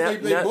 man. Now,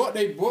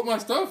 they bought my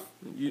stuff.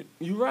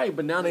 You're right,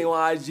 but now they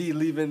on IG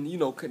leaving.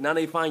 Now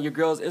they find your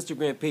girl's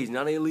Instagram page.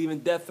 Now they leaving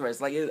death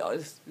threats. Like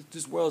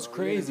this world's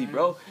crazy,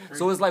 bro. Crazy.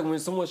 So it's like when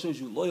someone shows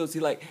you loyalty,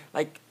 like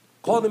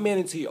call the man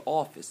into your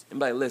office and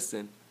be like,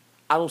 listen,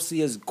 I don't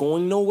see us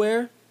going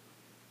nowhere.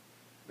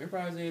 They're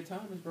probably Isaiah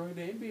Thomas, bro.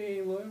 The NBA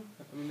ain't loyal.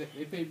 I mean,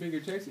 they pay bigger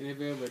checks in the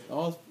NFL, but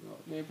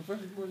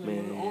professional sports, the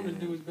owners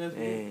do what's best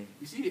for them.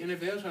 You see, the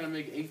NFL trying to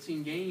make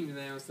 18 games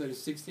now instead of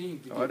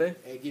 16 to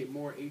get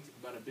more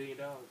about $1 billion.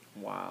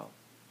 Wow.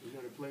 The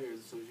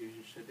Players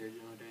Association shut that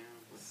joint down.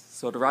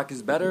 So the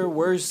Rockets better,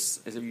 worse?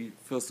 As if you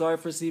feel sorry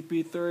for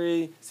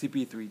CP3,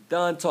 CP3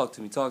 done. Talk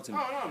to me. No,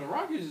 the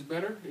Rockets is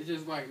better. It's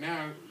just like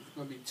now it's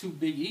gonna be 2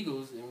 big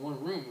egos in one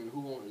room, and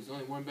there's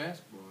only one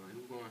basketball, and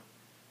who's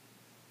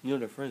going?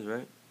 They're friends,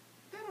 right?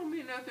 That don't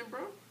mean nothing,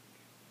 bro.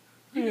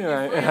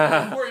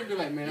 Yeah, Before you be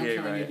like, man, I'm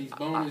trying to get these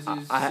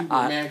bonuses, super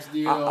max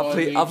deal.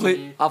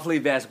 I play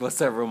basketball with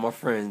several of my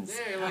friends.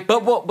 Yeah,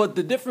 but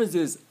the difference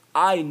is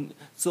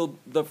so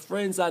the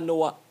friends I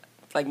know,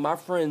 like my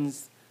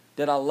friends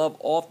that I love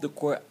off the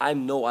court, I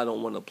know I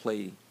don't want to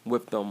play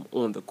with them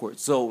on the court.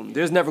 So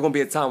there's never gonna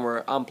be a time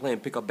where I'm playing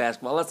pickup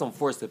basketball unless I'm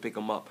forced to pick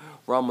them up.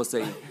 Where I'm gonna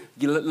say,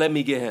 let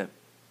me get him.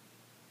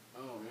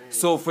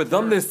 So for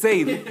them to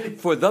say,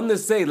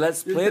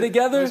 let's play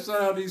together. Let's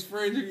shout out these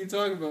friends who you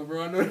talking about,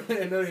 bro. I know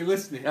they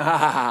listening.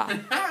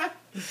 I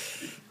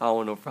don't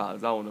want no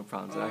problems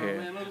out here.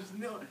 Man,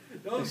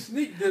 don't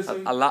sneak this.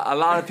 A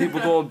lot of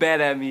people going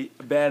bad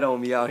on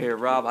me out here,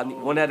 Rob. I need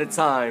one at a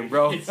time,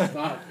 bro.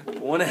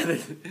 One at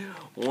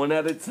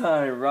a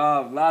time,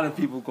 Rob. A lot of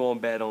people going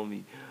bad on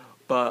me,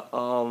 but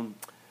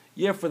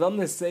yeah, for them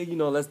to say,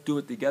 let's do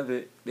it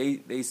together.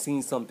 They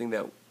seen something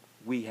that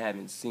we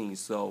haven't seen,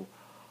 so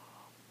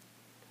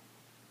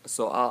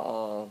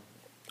I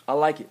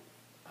like it.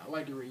 I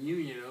like the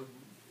reunion of.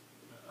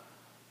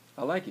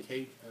 I like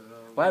it.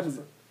 What happens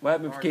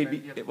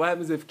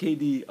if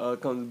KD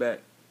comes back?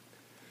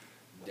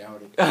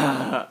 Doubt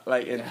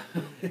it.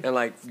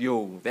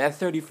 Yo, that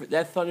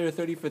Thunder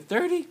 30 for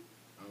 30.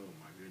 Oh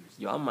my goodness.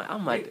 Yo,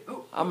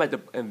 I might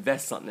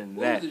invest something in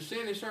that. What was it?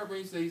 Shannon Sharp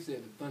he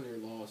said the Thunder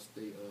lost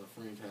their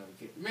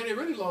franchise. Man, they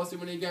really lost it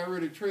when they got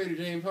rid of traded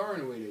James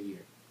Harden away that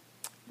year.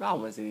 I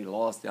wouldn't say he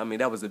lost it. I mean,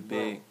 that was a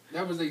big.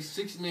 That was a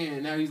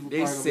 6-man. Now he's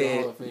they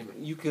said Hall of Famer.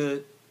 You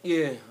could,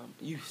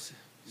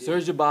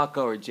 Serge Ibaka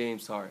or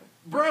James Harden.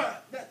 Bruh,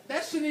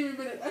 that shouldn't even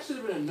been. That should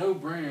have been a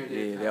no-brainer.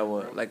 Yeah, that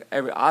was like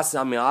I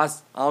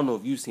don't know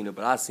if you've seen it,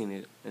 but I seen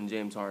it in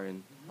James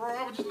Harden. Bro,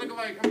 I was just looking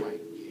like but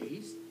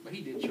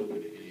he did choke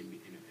in the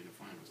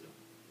finals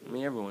though. I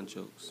mean, everyone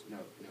chokes. No.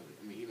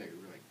 I mean, he like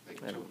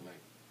choked like.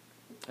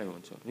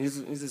 Everyone chokes. He's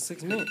a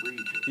 6-man.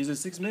 He's a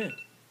 6-man.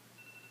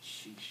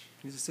 Sheesh.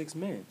 He's a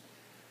 6-man.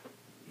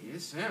 Yeah,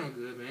 it sounds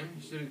good, man.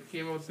 He should have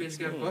came off the bench,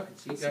 got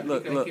buckets. He came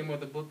off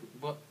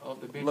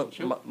the bench.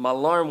 Look, my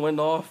alarm went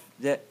off.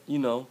 That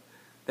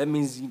that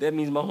means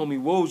my homie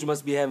Woj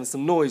must be having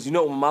some noise.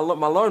 My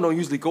alarm don't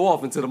usually go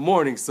off until the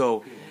morning,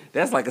 so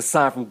that's like a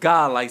sign from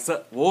God. Like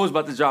Woj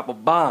about to drop a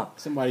bomb.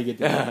 Somebody get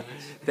that.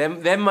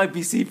 That might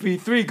be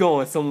CP3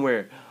 going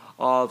somewhere.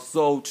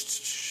 So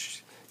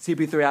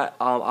CP3,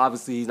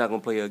 obviously he's not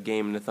gonna play a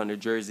game in the Thunder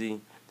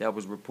jersey. That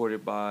was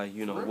reported by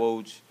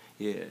Woj.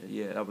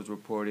 Yeah, that was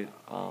reported.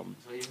 So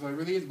it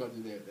really is about to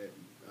do that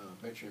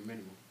veteran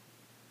minimum.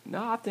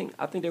 No, I think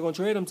they're gonna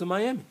trade him to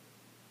Miami.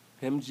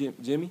 Him,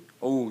 Jimmy.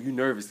 Oh, you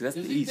nervous? That's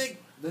the East.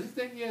 Does he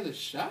think he has a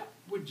shot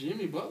with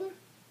Jimmy Butler?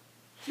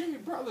 Jimmy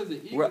Butler's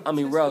an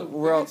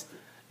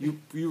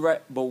you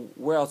right, but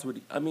where else would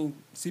he? I mean,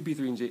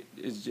 CP3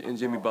 and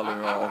Jimmy Butler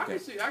are all okay.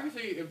 I can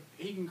see if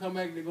he can come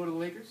back to go to the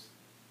Lakers.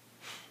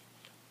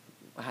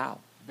 How?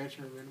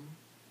 Veteran minimum.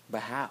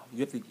 But how? You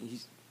have to.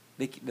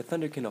 The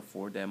Thunder can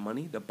afford that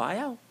money. The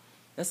buyout,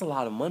 that's a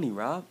lot of money,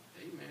 Rob.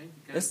 Hey man,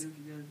 you gotta do what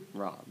you gotta do.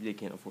 Rob, they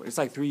can't afford it. It's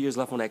like 3 years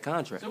left on that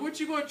contract. So what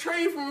you gonna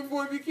trade for him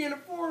for if you can't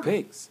afford him?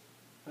 Pigs.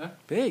 Huh?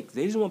 Pigs.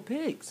 They just want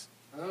pigs.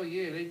 Oh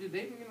yeah, they've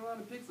been getting a lot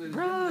of picks lately.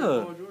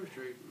 Bruh. Paul George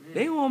trade, man.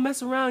 They won't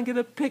mess around and get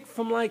a pick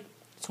from like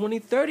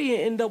 2030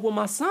 and end up with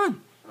my son.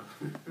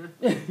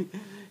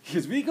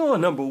 Because we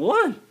going number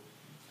one.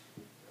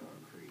 Oh,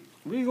 crazy.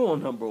 We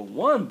going number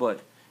one,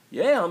 but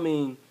yeah, I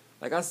mean,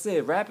 like I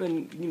said,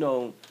 wrapping,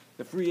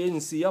 the free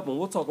agency up, and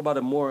we'll talk about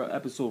it more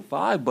episode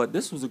 5, but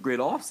this was a great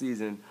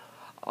offseason.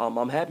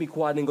 I'm happy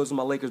Kawhi didn't go to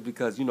my Lakers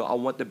because, I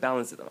want the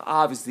balance.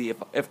 Obviously,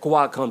 if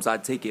Kawhi comes,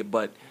 I'd take it,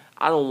 but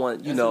I don't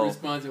want, That's a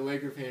responsible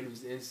Laker fan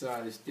who's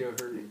inside is still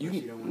hurting. You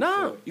can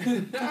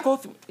go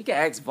through. You can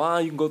ask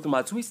Vaughn. You can go through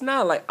my tweets.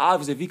 Nah, like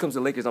obviously, if he comes to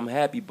Lakers, I'm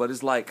happy. But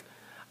it's like,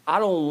 I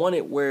don't want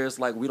it where it's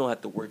like we don't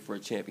have to work for a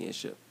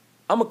championship.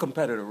 I'm a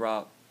competitor,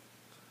 Rob.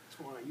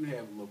 You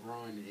have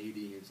LeBron and AD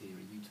in your team,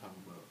 and you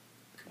talking about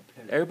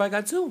competitor. Everybody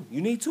got 2.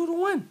 You need 2 to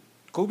win.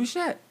 Kobe,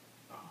 Shaq.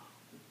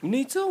 You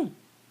need 2.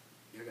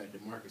 You got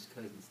DeMarcus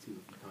Cousins too.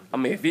 I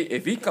mean,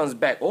 if he comes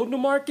back, old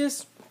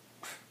DeMarcus.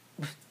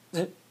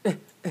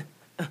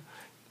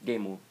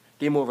 Game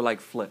over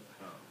like Flip.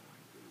 Oh,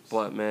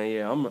 but man,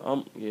 yeah,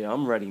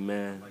 I'm ready,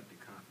 man. I like the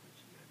confidence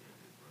you got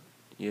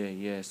there, brother.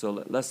 Yeah. So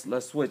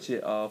let's switch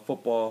it.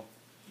 Football.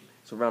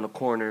 It's around the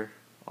corner.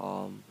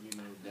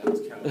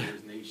 Dallas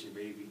Cowboys Nation,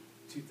 baby.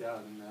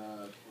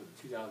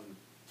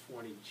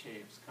 2020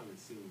 champs coming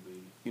soon,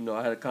 baby.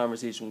 I had a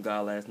conversation with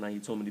God last night. He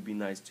told me to be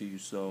nice to you,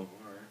 so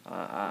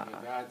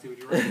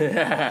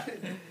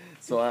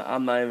so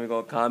I'm not even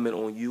gonna comment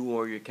on you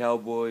or your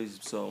Cowboys.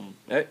 So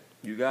hey.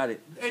 You got it.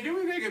 Hey, did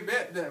we make a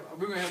bet that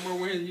we're going to have more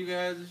wins than you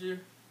guys this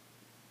year?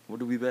 What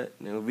do we bet?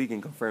 We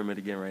can confirm it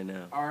again right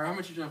now. All right, how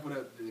much you trying to put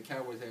up that the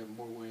Cowboys have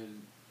more wins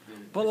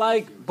than... But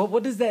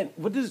what does that...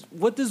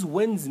 What does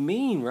wins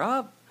mean,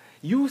 Rob?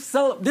 You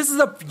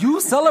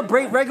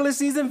celebrate regular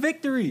season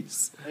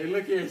victories. Hey,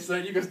 look here,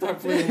 son. You can start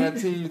playing my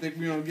team. You think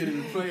we don't get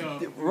in the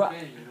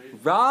playoffs.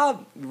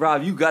 Rob,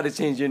 you got to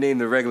change your name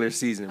to regular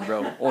season,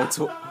 bro.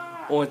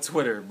 On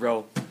Twitter,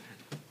 bro.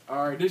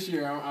 All right, this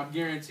year I'm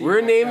guaranteed.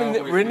 We're naming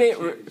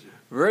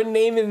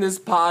this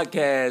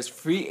podcast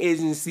Free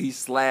Agency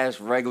 /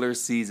 Regular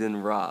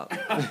Season Rob.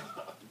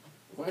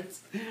 What?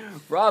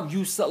 Rob,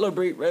 you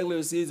celebrate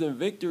regular season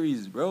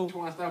victories, bro.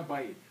 Come on, stop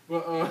biting.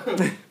 Well,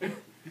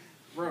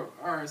 bro,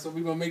 all right. So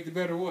we gonna make the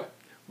bet or what?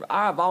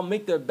 All right, I'll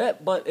make the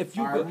bet. But if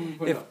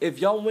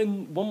y'all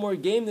win one more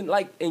game, then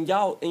and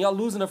y'all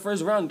lose in the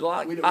first round,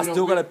 I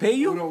still gotta pay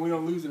you. We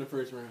don't lose in the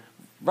first round.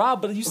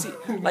 Rob, but you see,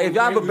 like if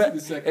y'all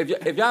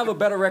have a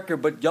better record,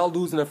 but y'all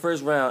lose in the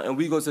first round and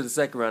we go to the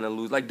second round and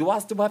lose, like, do I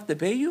still have to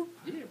pay you?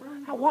 Yeah, bro.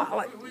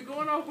 We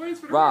going off wins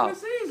for the regular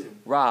season.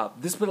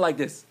 Rob, just put it like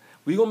this: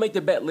 we gonna make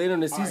the bet later in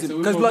the season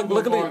because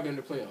look in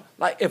the playoffs.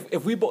 Like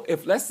if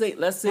let's say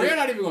we're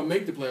not even gonna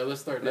make the playoffs.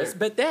 Let's start there. Let's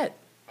bet that.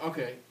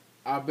 Okay,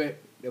 I bet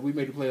that we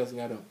made the playoffs and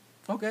I don't.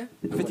 Okay,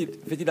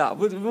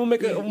 $50. We'll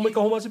make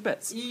a whole bunch of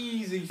bets.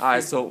 Easy. All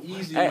right, so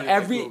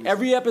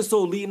every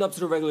episode leading up to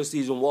the regular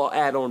season, we'll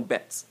add on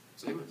bets.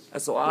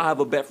 So I'll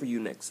have a bet for you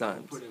next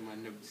time. Put it in my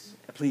notes.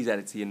 Please add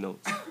it to your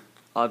notes.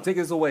 Take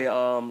us away.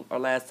 Our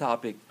last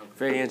topic,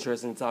 very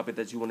interesting topic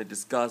that you want to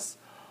discuss.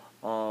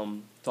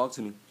 Talk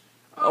to me.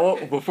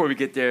 Okay. Before we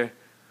get there,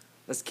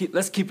 let's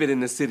keep it in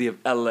the city of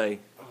LA.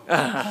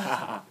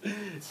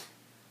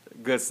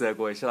 Good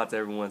segue. Shout out to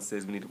everyone who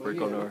says we need to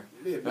break on our.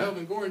 Yeah,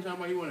 Melvin Gordon talking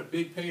about he want a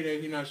big payday.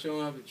 He not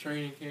showing up at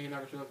training camp. He not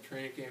gonna show up at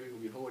training camp. He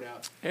gonna be hold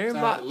out.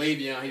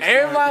 Everybody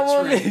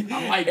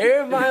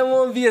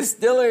want to be a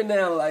Stiller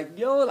now. Like,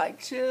 yo, like,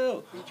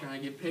 chill. He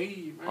trying to get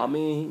paid, man. I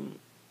mean,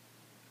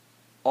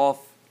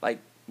 off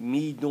like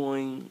me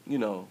doing,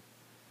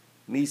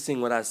 me seeing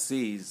what I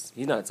see. He's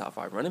not a top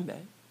 5 running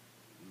back.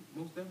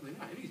 Most definitely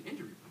not. He's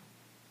injury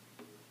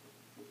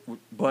prone.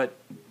 But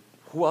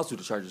who else do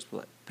the Chargers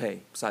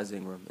pay besides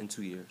Ingram in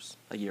 2 years,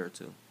 a year or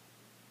two?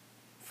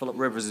 Phillip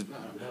Rivers is. No,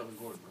 Melvin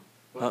Gordon,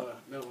 bro. But,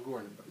 Melvin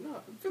Gordon. But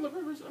no, Phillip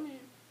Rivers. I mean,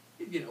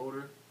 he's getting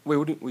older. Wait.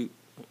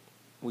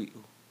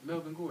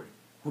 Melvin Gordon.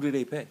 Who did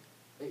they pay?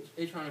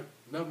 They trying to.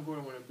 Melvin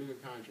Gordon want a bigger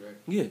contract.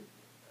 Yeah.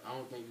 I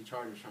don't think the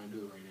Chargers trying to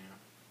do it right now.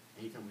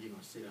 And he told me he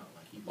gonna sit out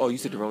like he. Oh, you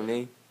said the wrong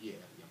name? Yeah,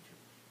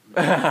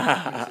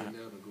 I'm sure.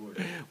 Melvin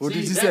Gordon. What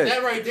did you say?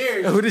 That right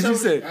there. What did you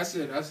say? I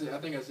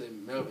think I said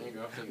Melvin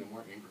Ingram. I'm thinking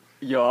Mark Ingram.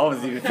 Yo, I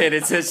wasn't even paying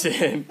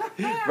attention.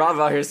 Rob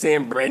out here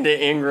saying Brandon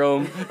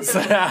Ingram.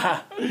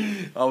 I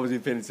wasn't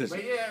even paying attention.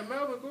 But yeah,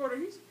 Melvin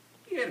Gordon,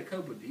 he had a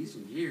couple of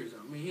decent years.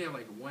 I mean, he had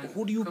like one.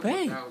 Who do you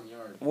pay? 1,000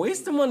 yards.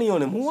 Waste the money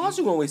on him. Who else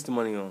you gonna waste the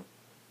money on?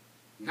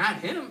 Not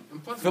him.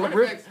 And plus Phillip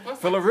running backs- plus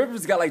Phillip like-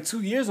 Rivers got like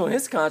 2 years on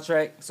his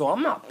contract, so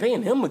I'm not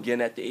paying him again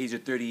at the age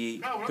of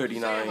 38, No, what I'm just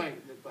 39. saying,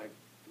 like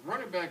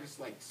running back is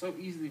like so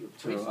easily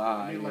replaceable. True.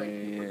 I mean,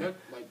 like, Yeah.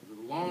 like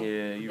the long.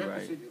 Yeah, you're right.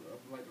 productive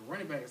shit, like a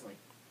running back is like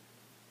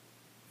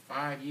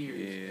 5 years.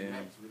 Yeah. And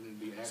that's really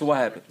be So what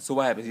happened? So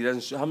what happens? He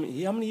doesn't show how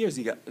many years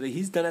he got?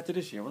 He's done after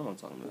this year. What am I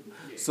talking about?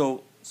 Yeah.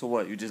 So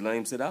what? You just let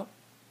him sit out?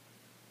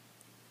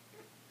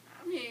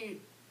 I mean,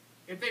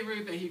 if they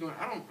really think he's going,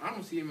 I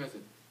don't see him as a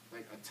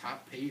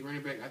top paid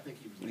running back. I think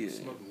he was like Yeah.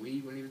 smoking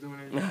weed when he was doing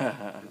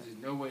that. There's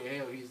no way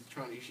hell he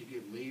should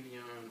get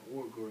Le'Veon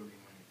or Gurley money.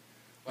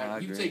 I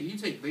Like agree. you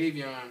take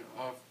Le'Veon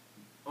off.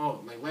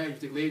 Oh, like last year you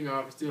take Le'Veon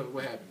off, and still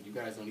what happened? You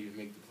guys don't even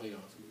make the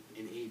playoffs,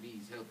 and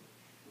AB's healthy.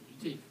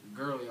 You take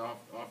Gurley off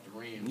the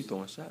Rams. You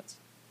throwing shots?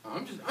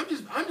 I'm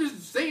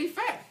just saying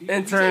fact.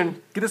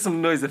 Intern, get us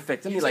some noise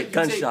effects. I need like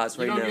gunshots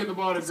right now. You now. don't give the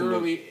ball to Get some noise.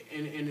 Gurley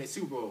in the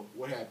Super Bowl.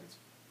 What happens?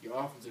 Your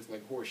offense is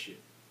like horse shit.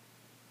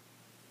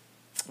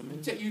 I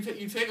mean,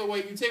 You take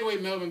away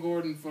Melvin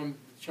Gordon from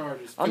the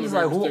Chargers. I'm just Phillip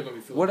like, Rivers still gonna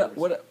be Phillip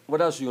Rivers.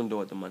 what else you gonna do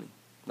with the money?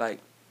 Like,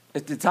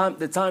 it's the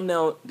time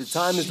now. The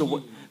time is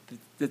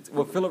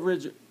what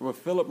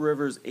Phillip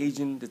Rivers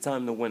aging. The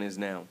time to win is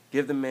now.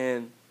 Give the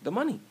man the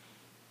money.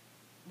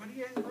 But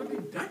he hasn't really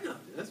done nothing.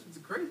 That's what's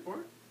the crazy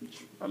part.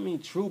 I mean,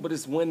 true, but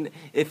it's when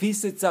if he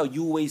sits out,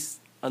 you waste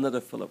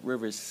another Phillip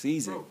Rivers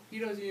season. Bro, he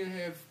doesn't even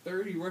have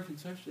 30 rushing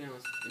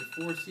touchdowns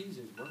in 4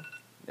 seasons, bro.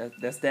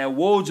 That's that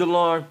Woj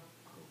alarm.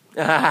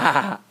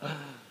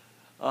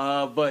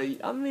 But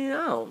I mean,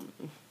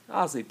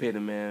 I'll say pay the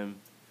man.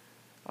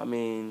 I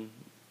mean,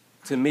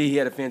 to me, he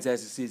had a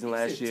fantastic season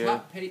last year.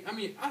 Top pay,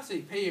 I say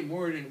pay him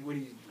more than what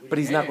he's. But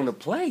he's not going to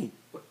play.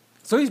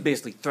 So he's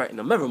basically threatening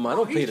him. Never mind,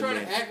 don't pay He's the trying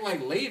man. to act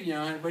like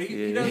Le'Veon, but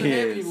he Yeah, doesn't he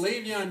have any is.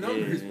 Le'Veon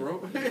numbers, Yeah.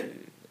 bro.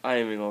 I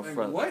ain't even going to Like,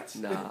 front. what?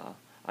 Nah.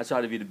 I try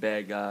to be the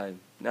bad guy.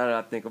 Now that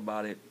I think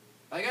about it,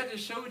 Like I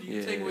just showed you, you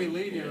Yeah, take away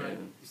Le'Veon, yeah.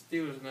 the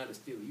Steelers are not a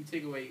Steeler. You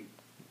take away,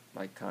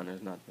 Mike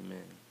Connor's not the man.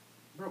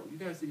 bro. You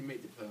guys need to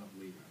make the playoff,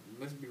 Le'Veon.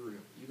 Let's be real.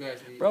 You guys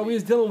need. Bro, we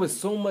was dealing with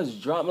so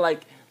much drama.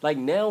 Like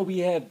now we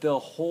have the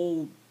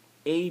whole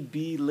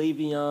AB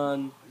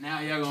Le'Veon now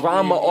y'all gonna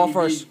drama blame off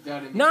our. AB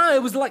down in- Nah,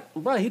 it was like,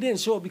 bro, he didn't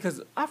show up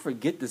because I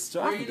forget this.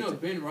 Bro, I you forget know this.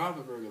 Ben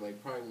Roethlisberger,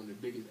 like probably one of the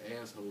biggest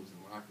assholes in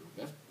the locker room.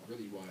 That's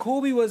really why.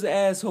 Kobe was an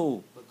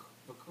asshole. But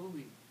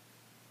Kobe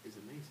is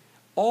amazing.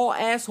 All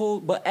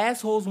assholes, but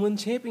assholes win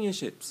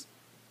championships.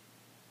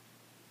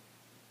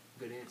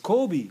 Good answer.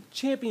 Kobe,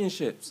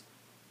 championships.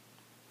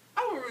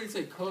 I wouldn't really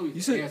say Kobe's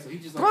You said- an asshole. He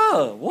just like,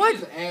 Bruh, what?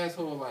 He's just an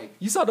asshole. Like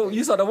You saw the one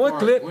far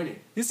as clip. winning.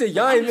 He said,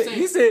 y'all I'm ain't. just saying-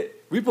 He said,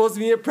 we supposed to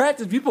be in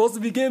practice. We supposed to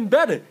be getting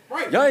better.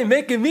 Right. Y'all ain't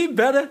making me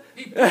better.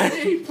 He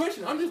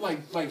pushing. I'm just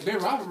like Ben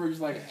Roethlisberger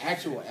is like an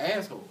actual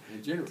asshole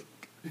in general.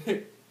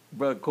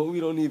 Bro, Kobe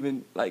don't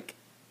even like.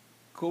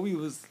 Kobe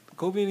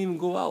didn't even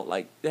go out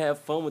like to have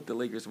fun with the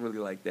Lakers really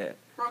like that.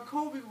 Bro,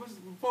 Kobe was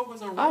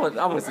focused on. I would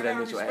winning. say that gotta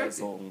makes you an respect it.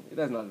 asshole.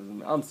 That's not.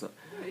 I'm sorry.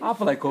 Yeah, I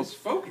feel like Kobe. It's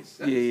focused.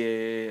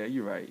 Yeah.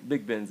 You're right.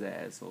 Big Ben's an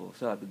asshole.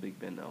 Shout out to Big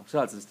Ben though.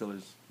 Shout out to the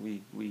Steelers.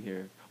 We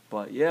here.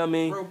 But yeah, I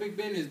mean, Bro, Big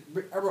Ben is.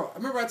 Bro, I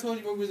remember I told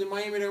you when we was in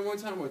Miami there one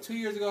time, or 2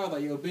 years ago. I was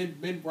like, yo, Ben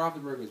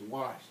Roethlisberger is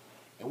washed.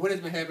 And what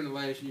has been happening the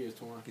last year is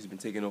Torn. he's been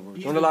taking over.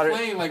 He's Throwing been a lot of.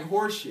 playing like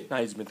horse shit. Nah,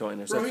 he's been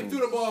throwing Bro, interceptions. he threw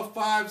the ball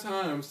 5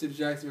 times to the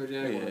Jacksonville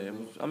Jaguars. Yeah,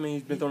 bro. I mean,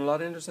 he's been throwing a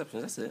lot of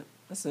interceptions.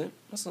 That's it.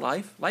 That's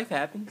life. Life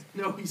happens.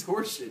 No, he's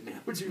horse shit now.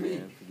 What you Man,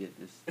 mean? forget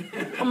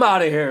this. I'm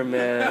out of here,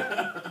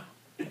 man.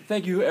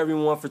 Thank you,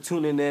 everyone, for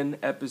tuning in.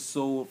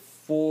 Episode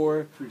 4.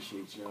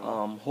 Appreciate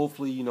y'all.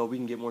 Hopefully, we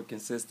can get more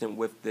consistent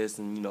with this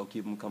and,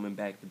 keep them coming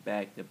back to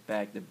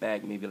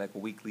back, maybe like a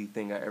weekly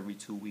thing or every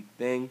 2-week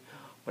thing.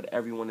 But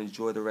everyone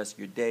enjoy the rest of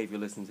your day. If you're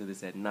listening to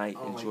this at night,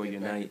 I don't enjoy like your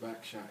that night.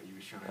 back-to-back shot you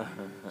was trying to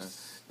do.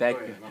 Back,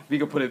 Go ahead, my we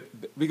fault.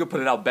 could put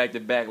it out back to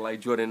back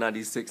like Jordan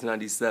 96,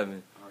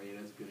 97. Oh yeah,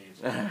 that's a good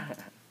answer. I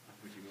thought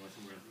you going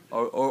somewhere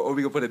else with that. Or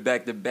we could put it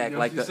back to back You know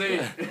like what the you're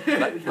saying. You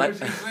know what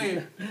you're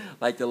saying.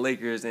 like the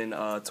Lakers in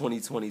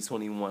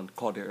 2020-21.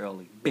 Called it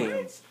early. Bam.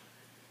 What?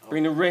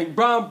 Bring the ring.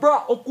 Bron,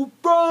 Uncle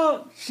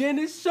Bron.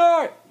 Shannon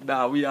Sharp.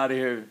 Nah, we out of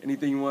here.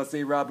 Anything you want to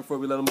say, Rob, before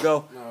we let him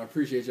go? No, I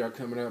appreciate y'all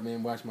coming out,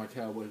 man. Watch my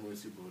Cowboys win the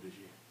Super Bowl this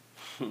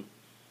year.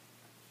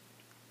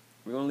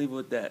 We're going to leave it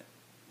with that.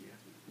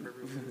 Yeah.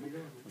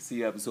 See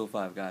you episode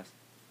 5, guys.